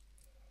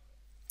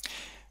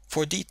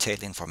 For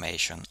detailed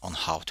information on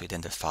how to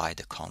identify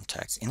the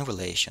contacts in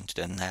relation to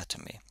the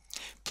anatomy,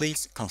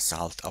 please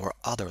consult our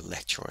other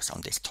lectures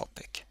on this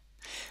topic.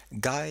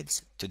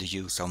 Guides to the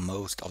use of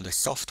most of the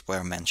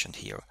software mentioned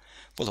here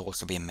will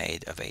also be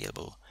made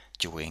available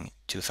during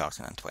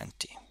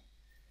 2020.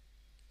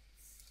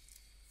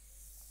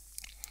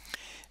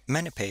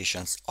 Many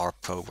patients are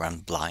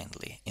programmed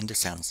blindly in the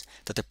sense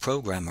that the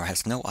programmer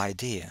has no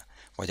idea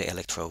where the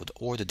electrode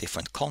or the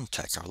different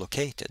contacts are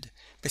located,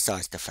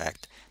 besides the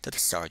fact that the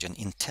surgeon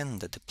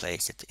intended to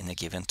place it in a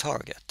given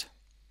target.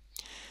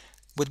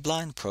 With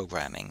blind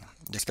programming,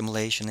 the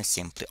stimulation is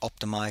simply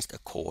optimized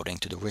according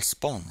to the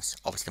response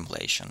of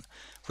stimulation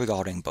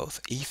regarding both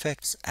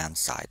effects and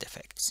side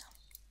effects.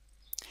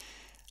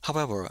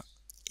 However,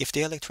 if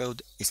the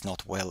electrode is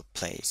not well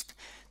placed,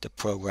 the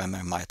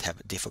programmer might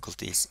have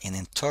difficulties in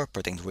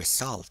interpreting the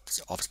results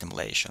of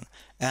stimulation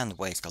and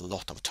waste a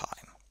lot of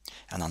time.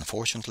 And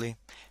unfortunately,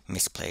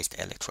 misplaced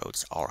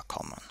electrodes are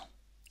common.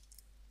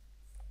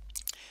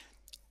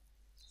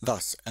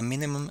 Thus, a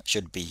minimum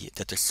should be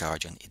that the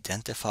surgeon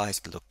identifies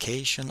the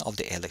location of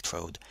the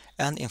electrode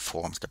and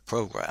informs the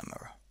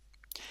programmer.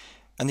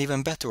 An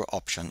even better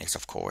option is,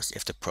 of course,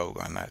 if the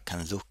programmer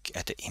can look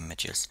at the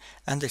images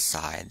and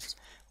decides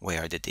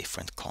where the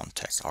different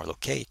contacts are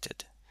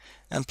located.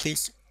 And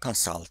please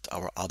consult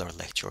our other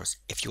lectures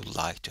if you'd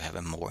like to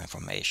have more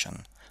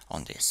information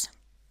on this.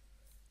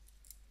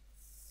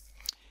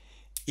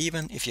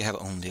 Even if you have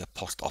only a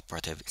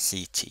postoperative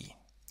CT,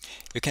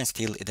 you can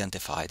still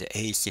identify the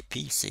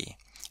ACPC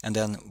and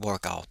then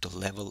work out the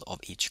level of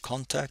each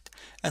contact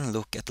and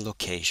look at the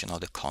location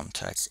of the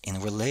contacts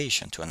in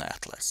relation to an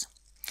atlas.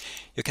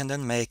 You can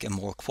then make a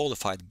more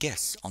qualified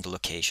guess on the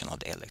location of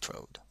the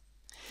electrode.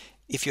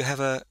 If you have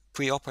a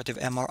preoperative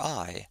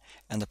MRI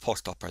and a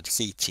postoperative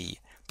CT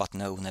but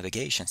no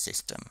navigation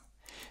system,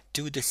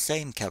 do the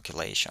same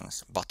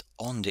calculations but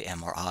on the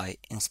MRI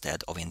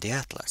instead of in the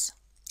atlas.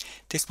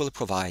 This will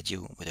provide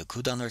you with a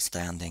good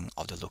understanding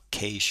of the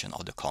location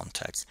of the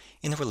contacts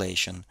in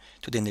relation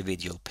to the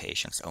individual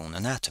patient's own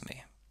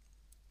anatomy.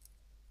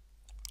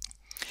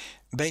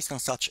 Based on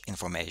such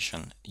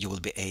information, you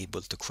will be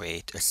able to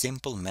create a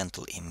simple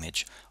mental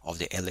image of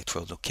the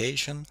electrode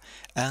location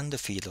and the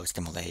field of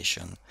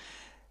stimulation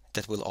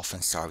that will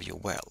often serve you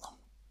well.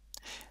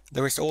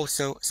 There is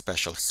also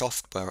special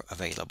software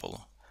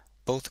available,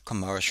 both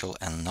commercial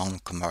and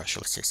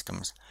non-commercial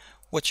systems,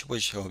 which will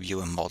show you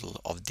a model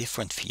of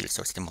different fields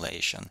of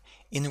stimulation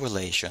in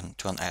relation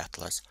to an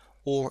atlas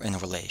or in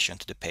relation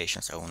to the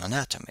patient's own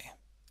anatomy.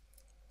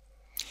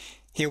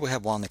 Here we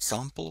have one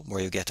example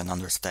where you get an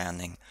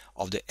understanding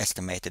of the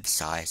estimated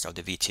size of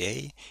the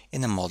VTA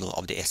in a model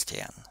of the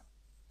STN.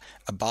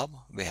 Above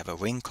we have a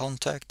ring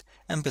contact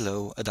and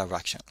below a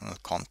directional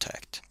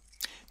contact.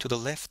 To the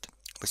left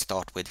we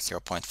start with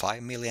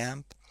 0.5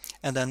 mA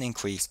and then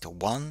increase to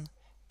 1,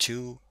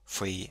 2,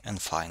 3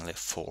 and finally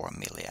 4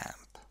 mA.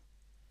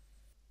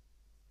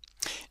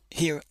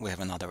 Here we have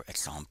another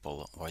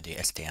example where the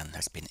STN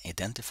has been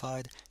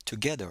identified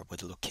together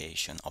with the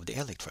location of the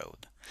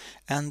electrode,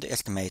 and the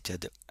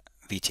estimated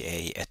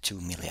VTA at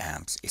 2 mA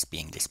is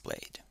being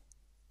displayed.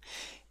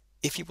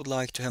 If you would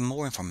like to have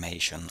more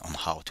information on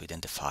how to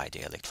identify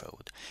the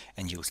electrode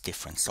and use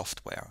different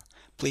software,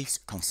 please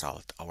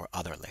consult our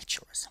other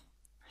lectures.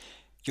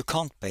 You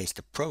can't base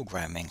the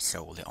programming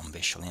solely on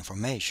visual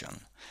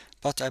information,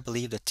 but I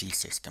believe that these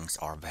systems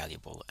are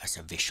valuable as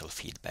a visual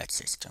feedback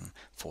system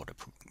for the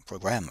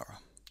programmer.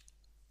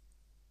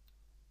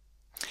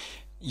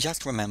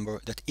 Just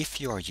remember that if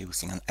you are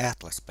using an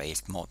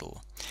atlas-based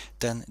model,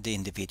 then the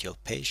individual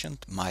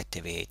patient might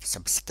deviate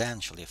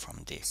substantially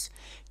from this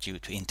due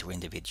to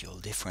inter-individual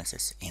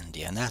differences in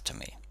the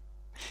anatomy.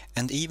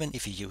 And even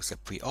if you use a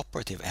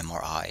preoperative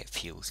MRI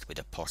fused with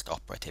a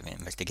postoperative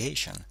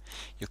investigation,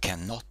 you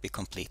cannot be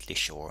completely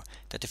sure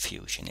that the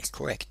fusion is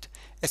correct,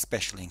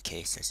 especially in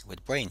cases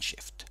with brain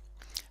shift.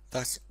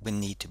 Thus, we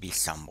need to be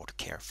somewhat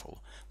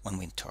careful when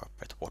we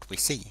interpret what we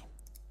see.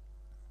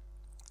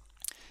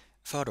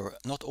 Further,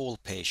 not all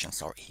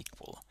patients are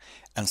equal,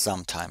 and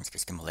sometimes the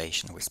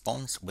stimulation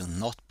response will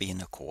not be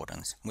in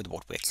accordance with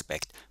what we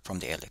expect from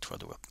the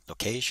electrode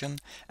location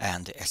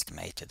and the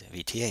estimated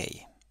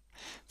VTA.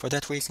 For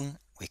that reason,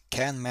 we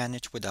can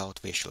manage without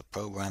visual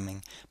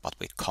programming, but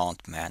we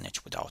can't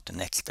manage without the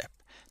next step,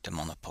 the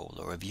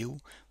monopolar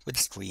review with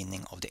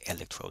screening of the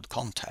electrode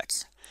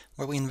contacts,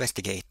 where we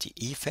investigate the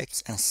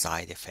effects and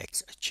side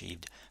effects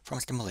achieved from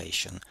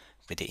stimulation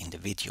with the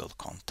individual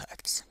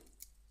contacts.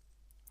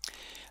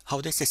 How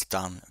this is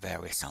done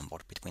varies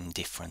somewhat between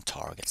different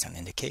targets and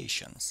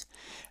indications,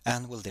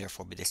 and will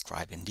therefore be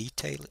described in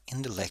detail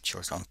in the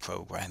lectures on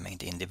programming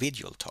the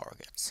individual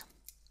targets.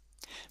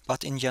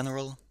 But in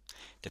general,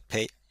 the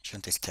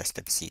patient is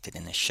tested seated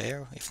in a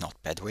chair, if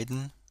not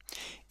bedridden.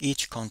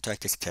 Each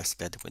contact is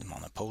tested with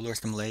monopolar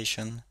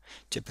stimulation,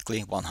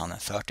 typically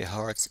 130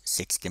 Hz,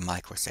 60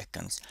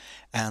 microseconds,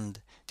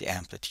 and the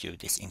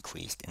amplitude is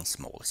increased in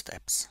small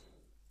steps.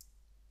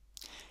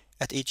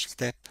 At each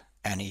step,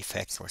 any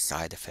effects or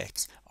side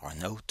effects are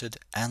noted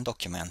and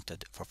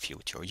documented for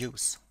future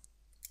use.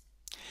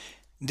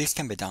 This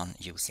can be done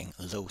using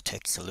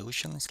low-tech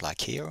solutions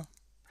like here.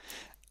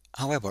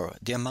 However,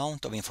 the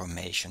amount of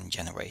information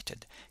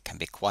generated can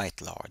be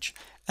quite large,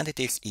 and it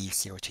is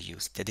easier to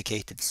use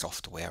dedicated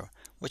software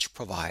which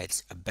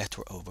provides a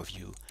better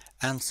overview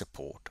and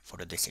support for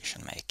the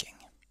decision making.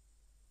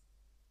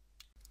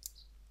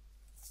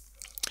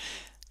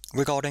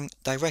 Regarding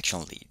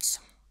directional leads,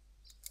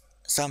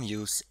 some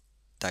use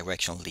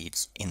directional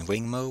leads in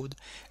ring mode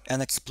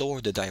and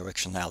explore the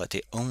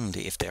directionality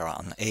only if they are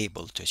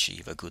unable to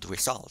achieve a good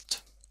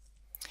result.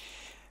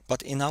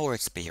 But in our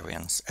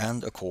experience,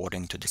 and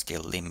according to the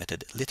still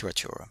limited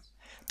literature,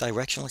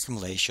 directional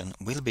stimulation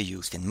will be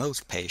used in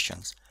most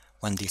patients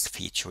when this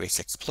feature is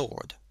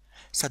explored,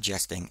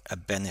 suggesting a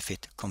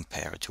benefit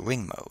compared to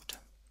ring mode.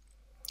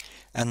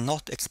 And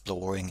not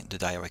exploring the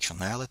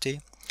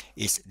directionality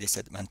is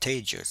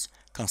disadvantageous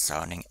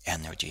concerning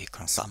energy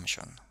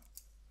consumption.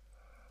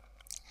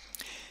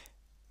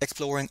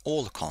 Exploring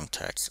all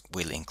contacts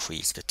will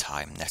increase the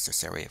time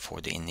necessary for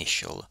the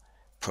initial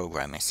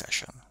programming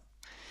session.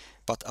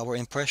 But our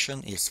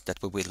impression is that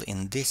we will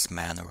in this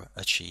manner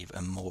achieve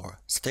a more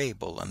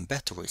stable and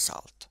better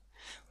result.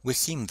 We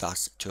seem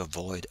thus to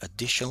avoid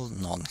additional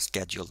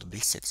non-scheduled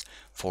visits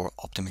for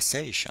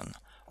optimization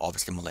of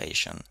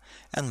stimulation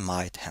and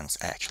might hence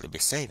actually be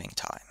saving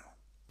time.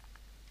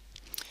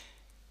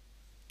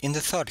 In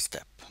the third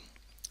step,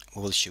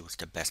 we will choose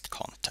the best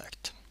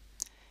contact.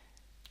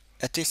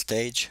 At this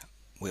stage,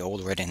 we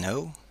already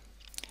know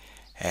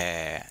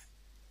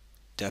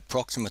the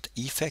approximate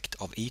effect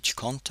of each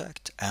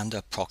contact and the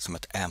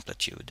approximate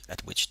amplitude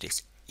at which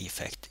this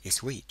effect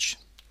is reached.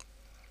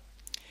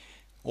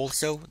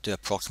 Also, the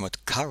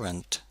approximate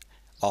current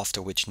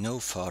after which no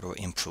further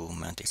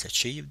improvement is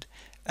achieved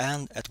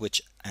and at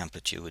which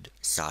amplitude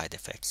side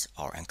effects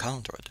are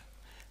encountered.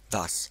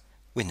 Thus,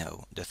 we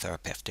know the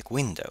therapeutic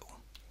window.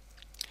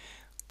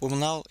 We will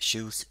now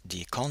choose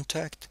the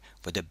contact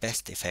with the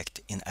best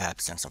effect in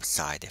absence of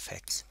side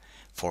effects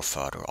for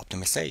further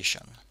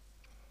optimization.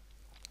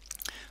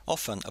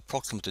 Often,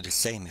 approximately the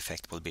same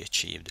effect will be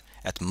achieved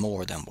at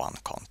more than one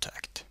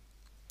contact.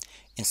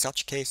 In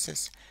such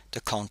cases,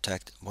 the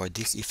contact where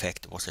this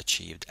effect was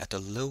achieved at the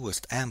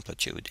lowest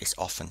amplitude is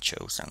often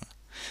chosen,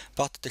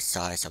 but the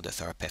size of the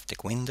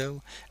therapeutic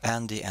window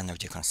and the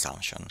energy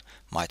consumption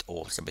might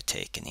also be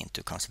taken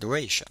into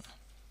consideration.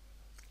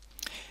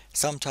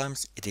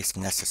 Sometimes it is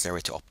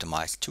necessary to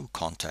optimize two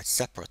contacts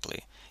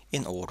separately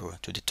in order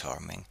to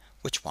determine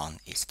which one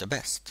is the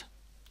best.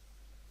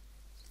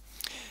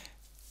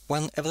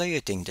 When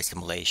evaluating the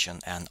stimulation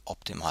and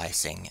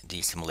optimizing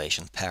the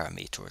stimulation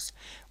parameters,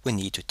 we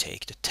need to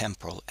take the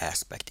temporal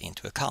aspect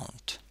into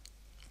account.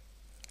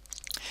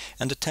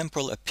 And the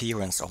temporal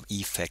appearance of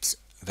effects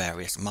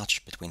varies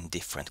much between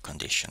different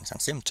conditions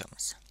and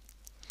symptoms.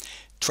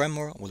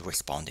 Tremor will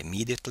respond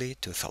immediately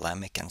to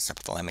thalamic and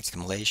subthalamic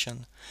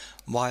stimulation,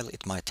 while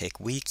it might take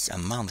weeks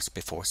and months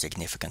before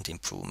significant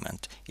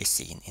improvement is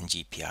seen in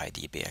GPI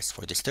DBS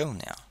for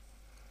dystonia.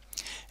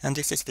 And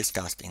this is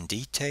discussed in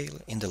detail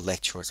in the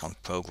lectures on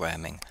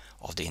programming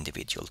of the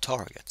individual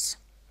targets.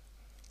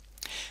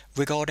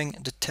 Regarding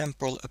the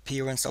temporal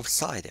appearance of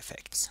side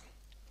effects,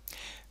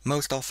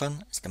 most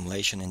often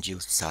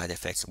stimulation-induced side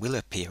effects will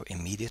appear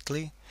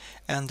immediately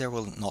and there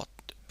will not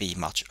be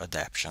much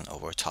adaptation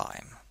over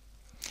time.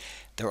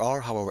 There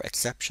are, however,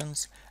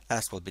 exceptions,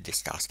 as will be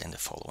discussed in the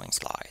following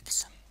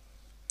slides.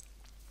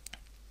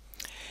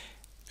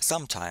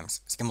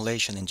 Sometimes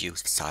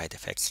stimulation-induced side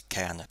effects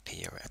can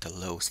appear at a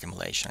low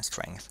stimulation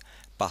strength,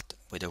 but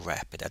with a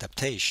rapid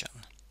adaptation.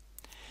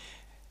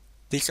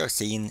 These are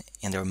seen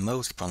in their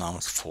most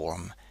pronounced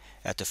form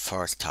at the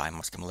first time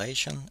of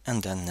stimulation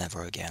and then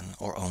never again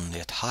or only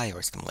at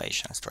higher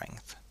stimulation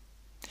strength.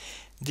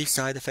 These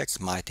side effects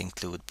might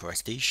include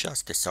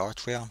paresthesias,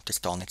 dysarthria,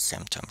 dystonic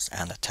symptoms,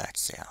 and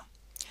ataxia.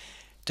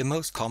 The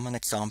most common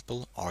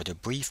example are the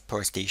brief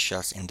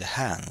paresthesias in the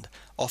hand,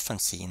 often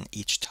seen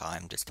each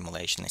time the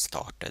stimulation is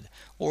started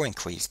or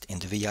increased in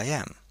the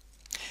VIM.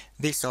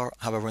 These are,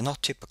 however,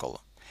 not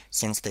typical,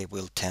 since they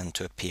will tend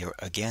to appear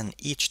again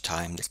each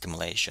time the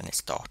stimulation is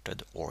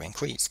started or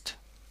increased.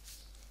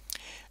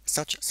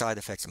 Such side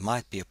effects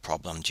might be a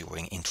problem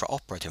during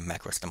intraoperative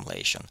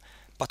macrostimulation,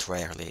 but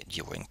rarely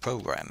during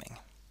programming.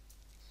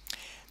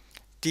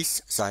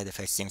 These side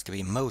effects seem to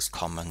be most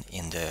common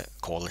in the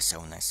caudal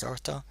zone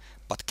incerta,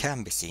 but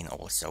can be seen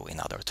also in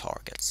other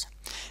targets.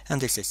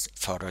 And this is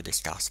further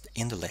discussed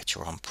in the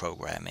lecture on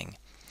programming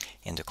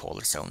in the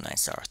caudal zone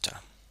incerta.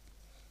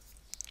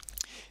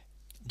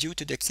 Due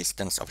to the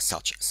existence of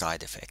such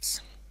side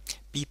effects,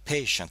 be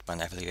patient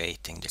when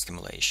evaluating the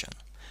stimulation.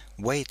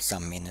 Wait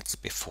some minutes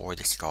before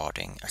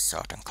discarding a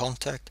certain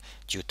contact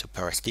due to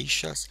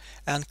paresthesias,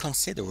 and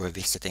consider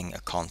revisiting a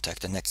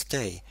contact the next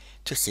day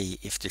to see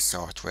if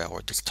dysarthria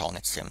or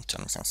dystonic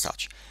symptoms and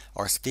such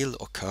are still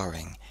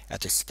occurring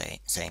at the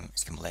same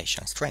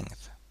stimulation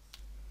strength.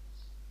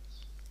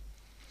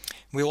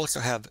 We also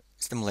have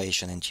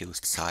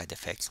stimulation-induced side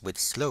effects with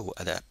slow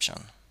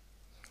adaptation.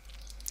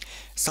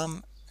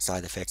 Some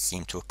side effects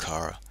seem to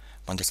occur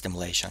when the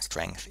stimulation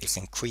strength is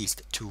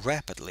increased too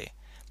rapidly,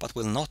 but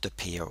will not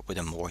appear with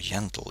a more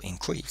gentle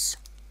increase.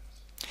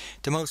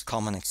 The most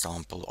common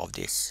example of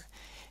this,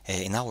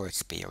 in our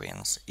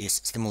experience, is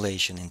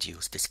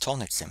stimulation-induced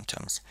dystonic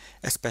symptoms,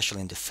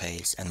 especially in the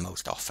face and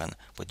most often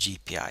with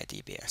GPI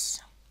DBS.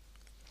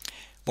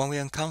 When we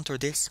encounter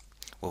this,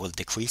 we will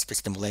decrease the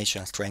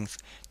stimulation strength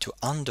to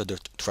under the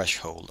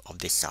threshold of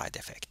this side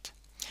effect.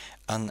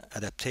 An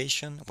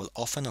adaptation will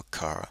often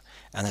occur,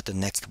 and at the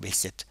next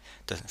visit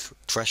the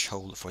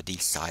threshold for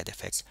these side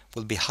effects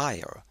will be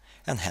higher,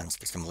 and hence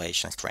the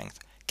stimulation strength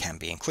can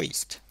be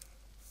increased.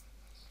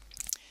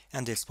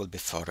 And this will be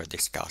further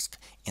discussed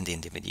in the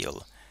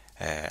individual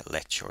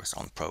lectures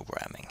on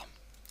programming.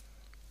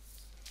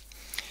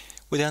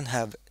 We then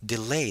have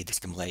delayed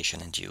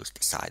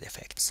stimulation-induced side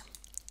effects.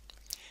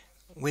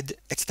 With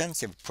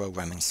extensive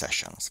programming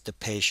sessions, the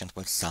patient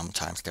will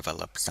sometimes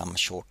develop some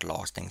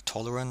short-lasting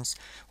tolerance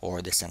or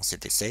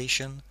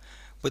desensitization,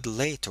 with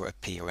later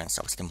appearance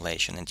of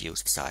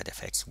stimulation-induced side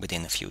effects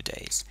within a few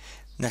days,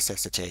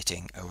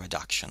 necessitating a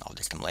reduction of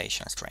the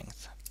stimulation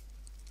strength.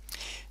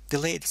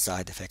 Delayed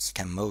side effects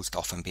can most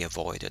often be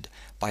avoided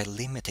by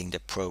limiting the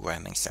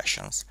programming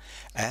sessions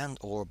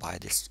and/or by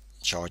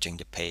discharging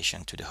the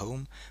patient to the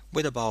home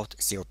with about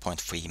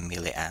 0.3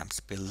 milliamps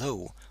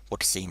below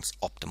what seems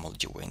optimal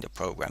during the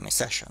programming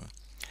session,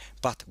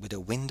 but with a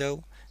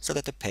window so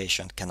that the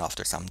patient can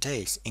after some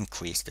days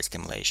increase the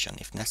stimulation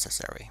if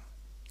necessary.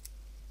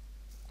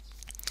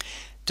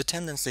 The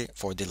tendency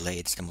for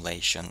delayed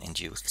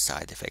stimulation-induced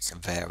side effects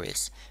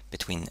varies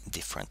between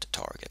different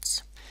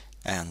targets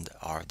and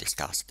are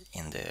discussed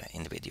in the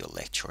individual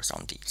lectures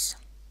on these.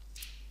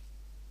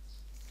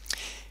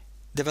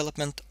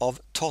 Development of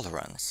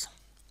tolerance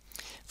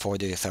for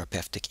the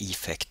therapeutic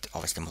effect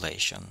of a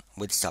stimulation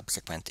with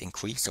subsequent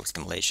increase of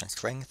stimulation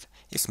strength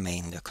is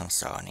mainly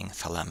concerning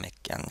thalamic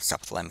and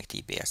subthalamic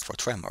DBS for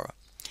tremor.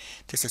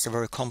 This is a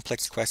very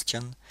complex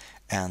question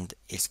and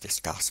is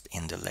discussed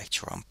in the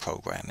lecture on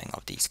programming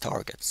of these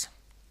targets.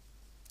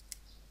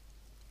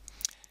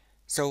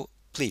 So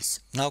please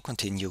now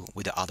continue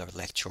with the other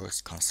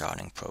lectures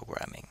concerning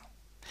programming.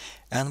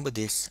 And with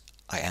this,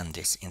 I end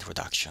this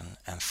introduction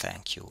and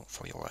thank you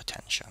for your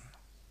attention.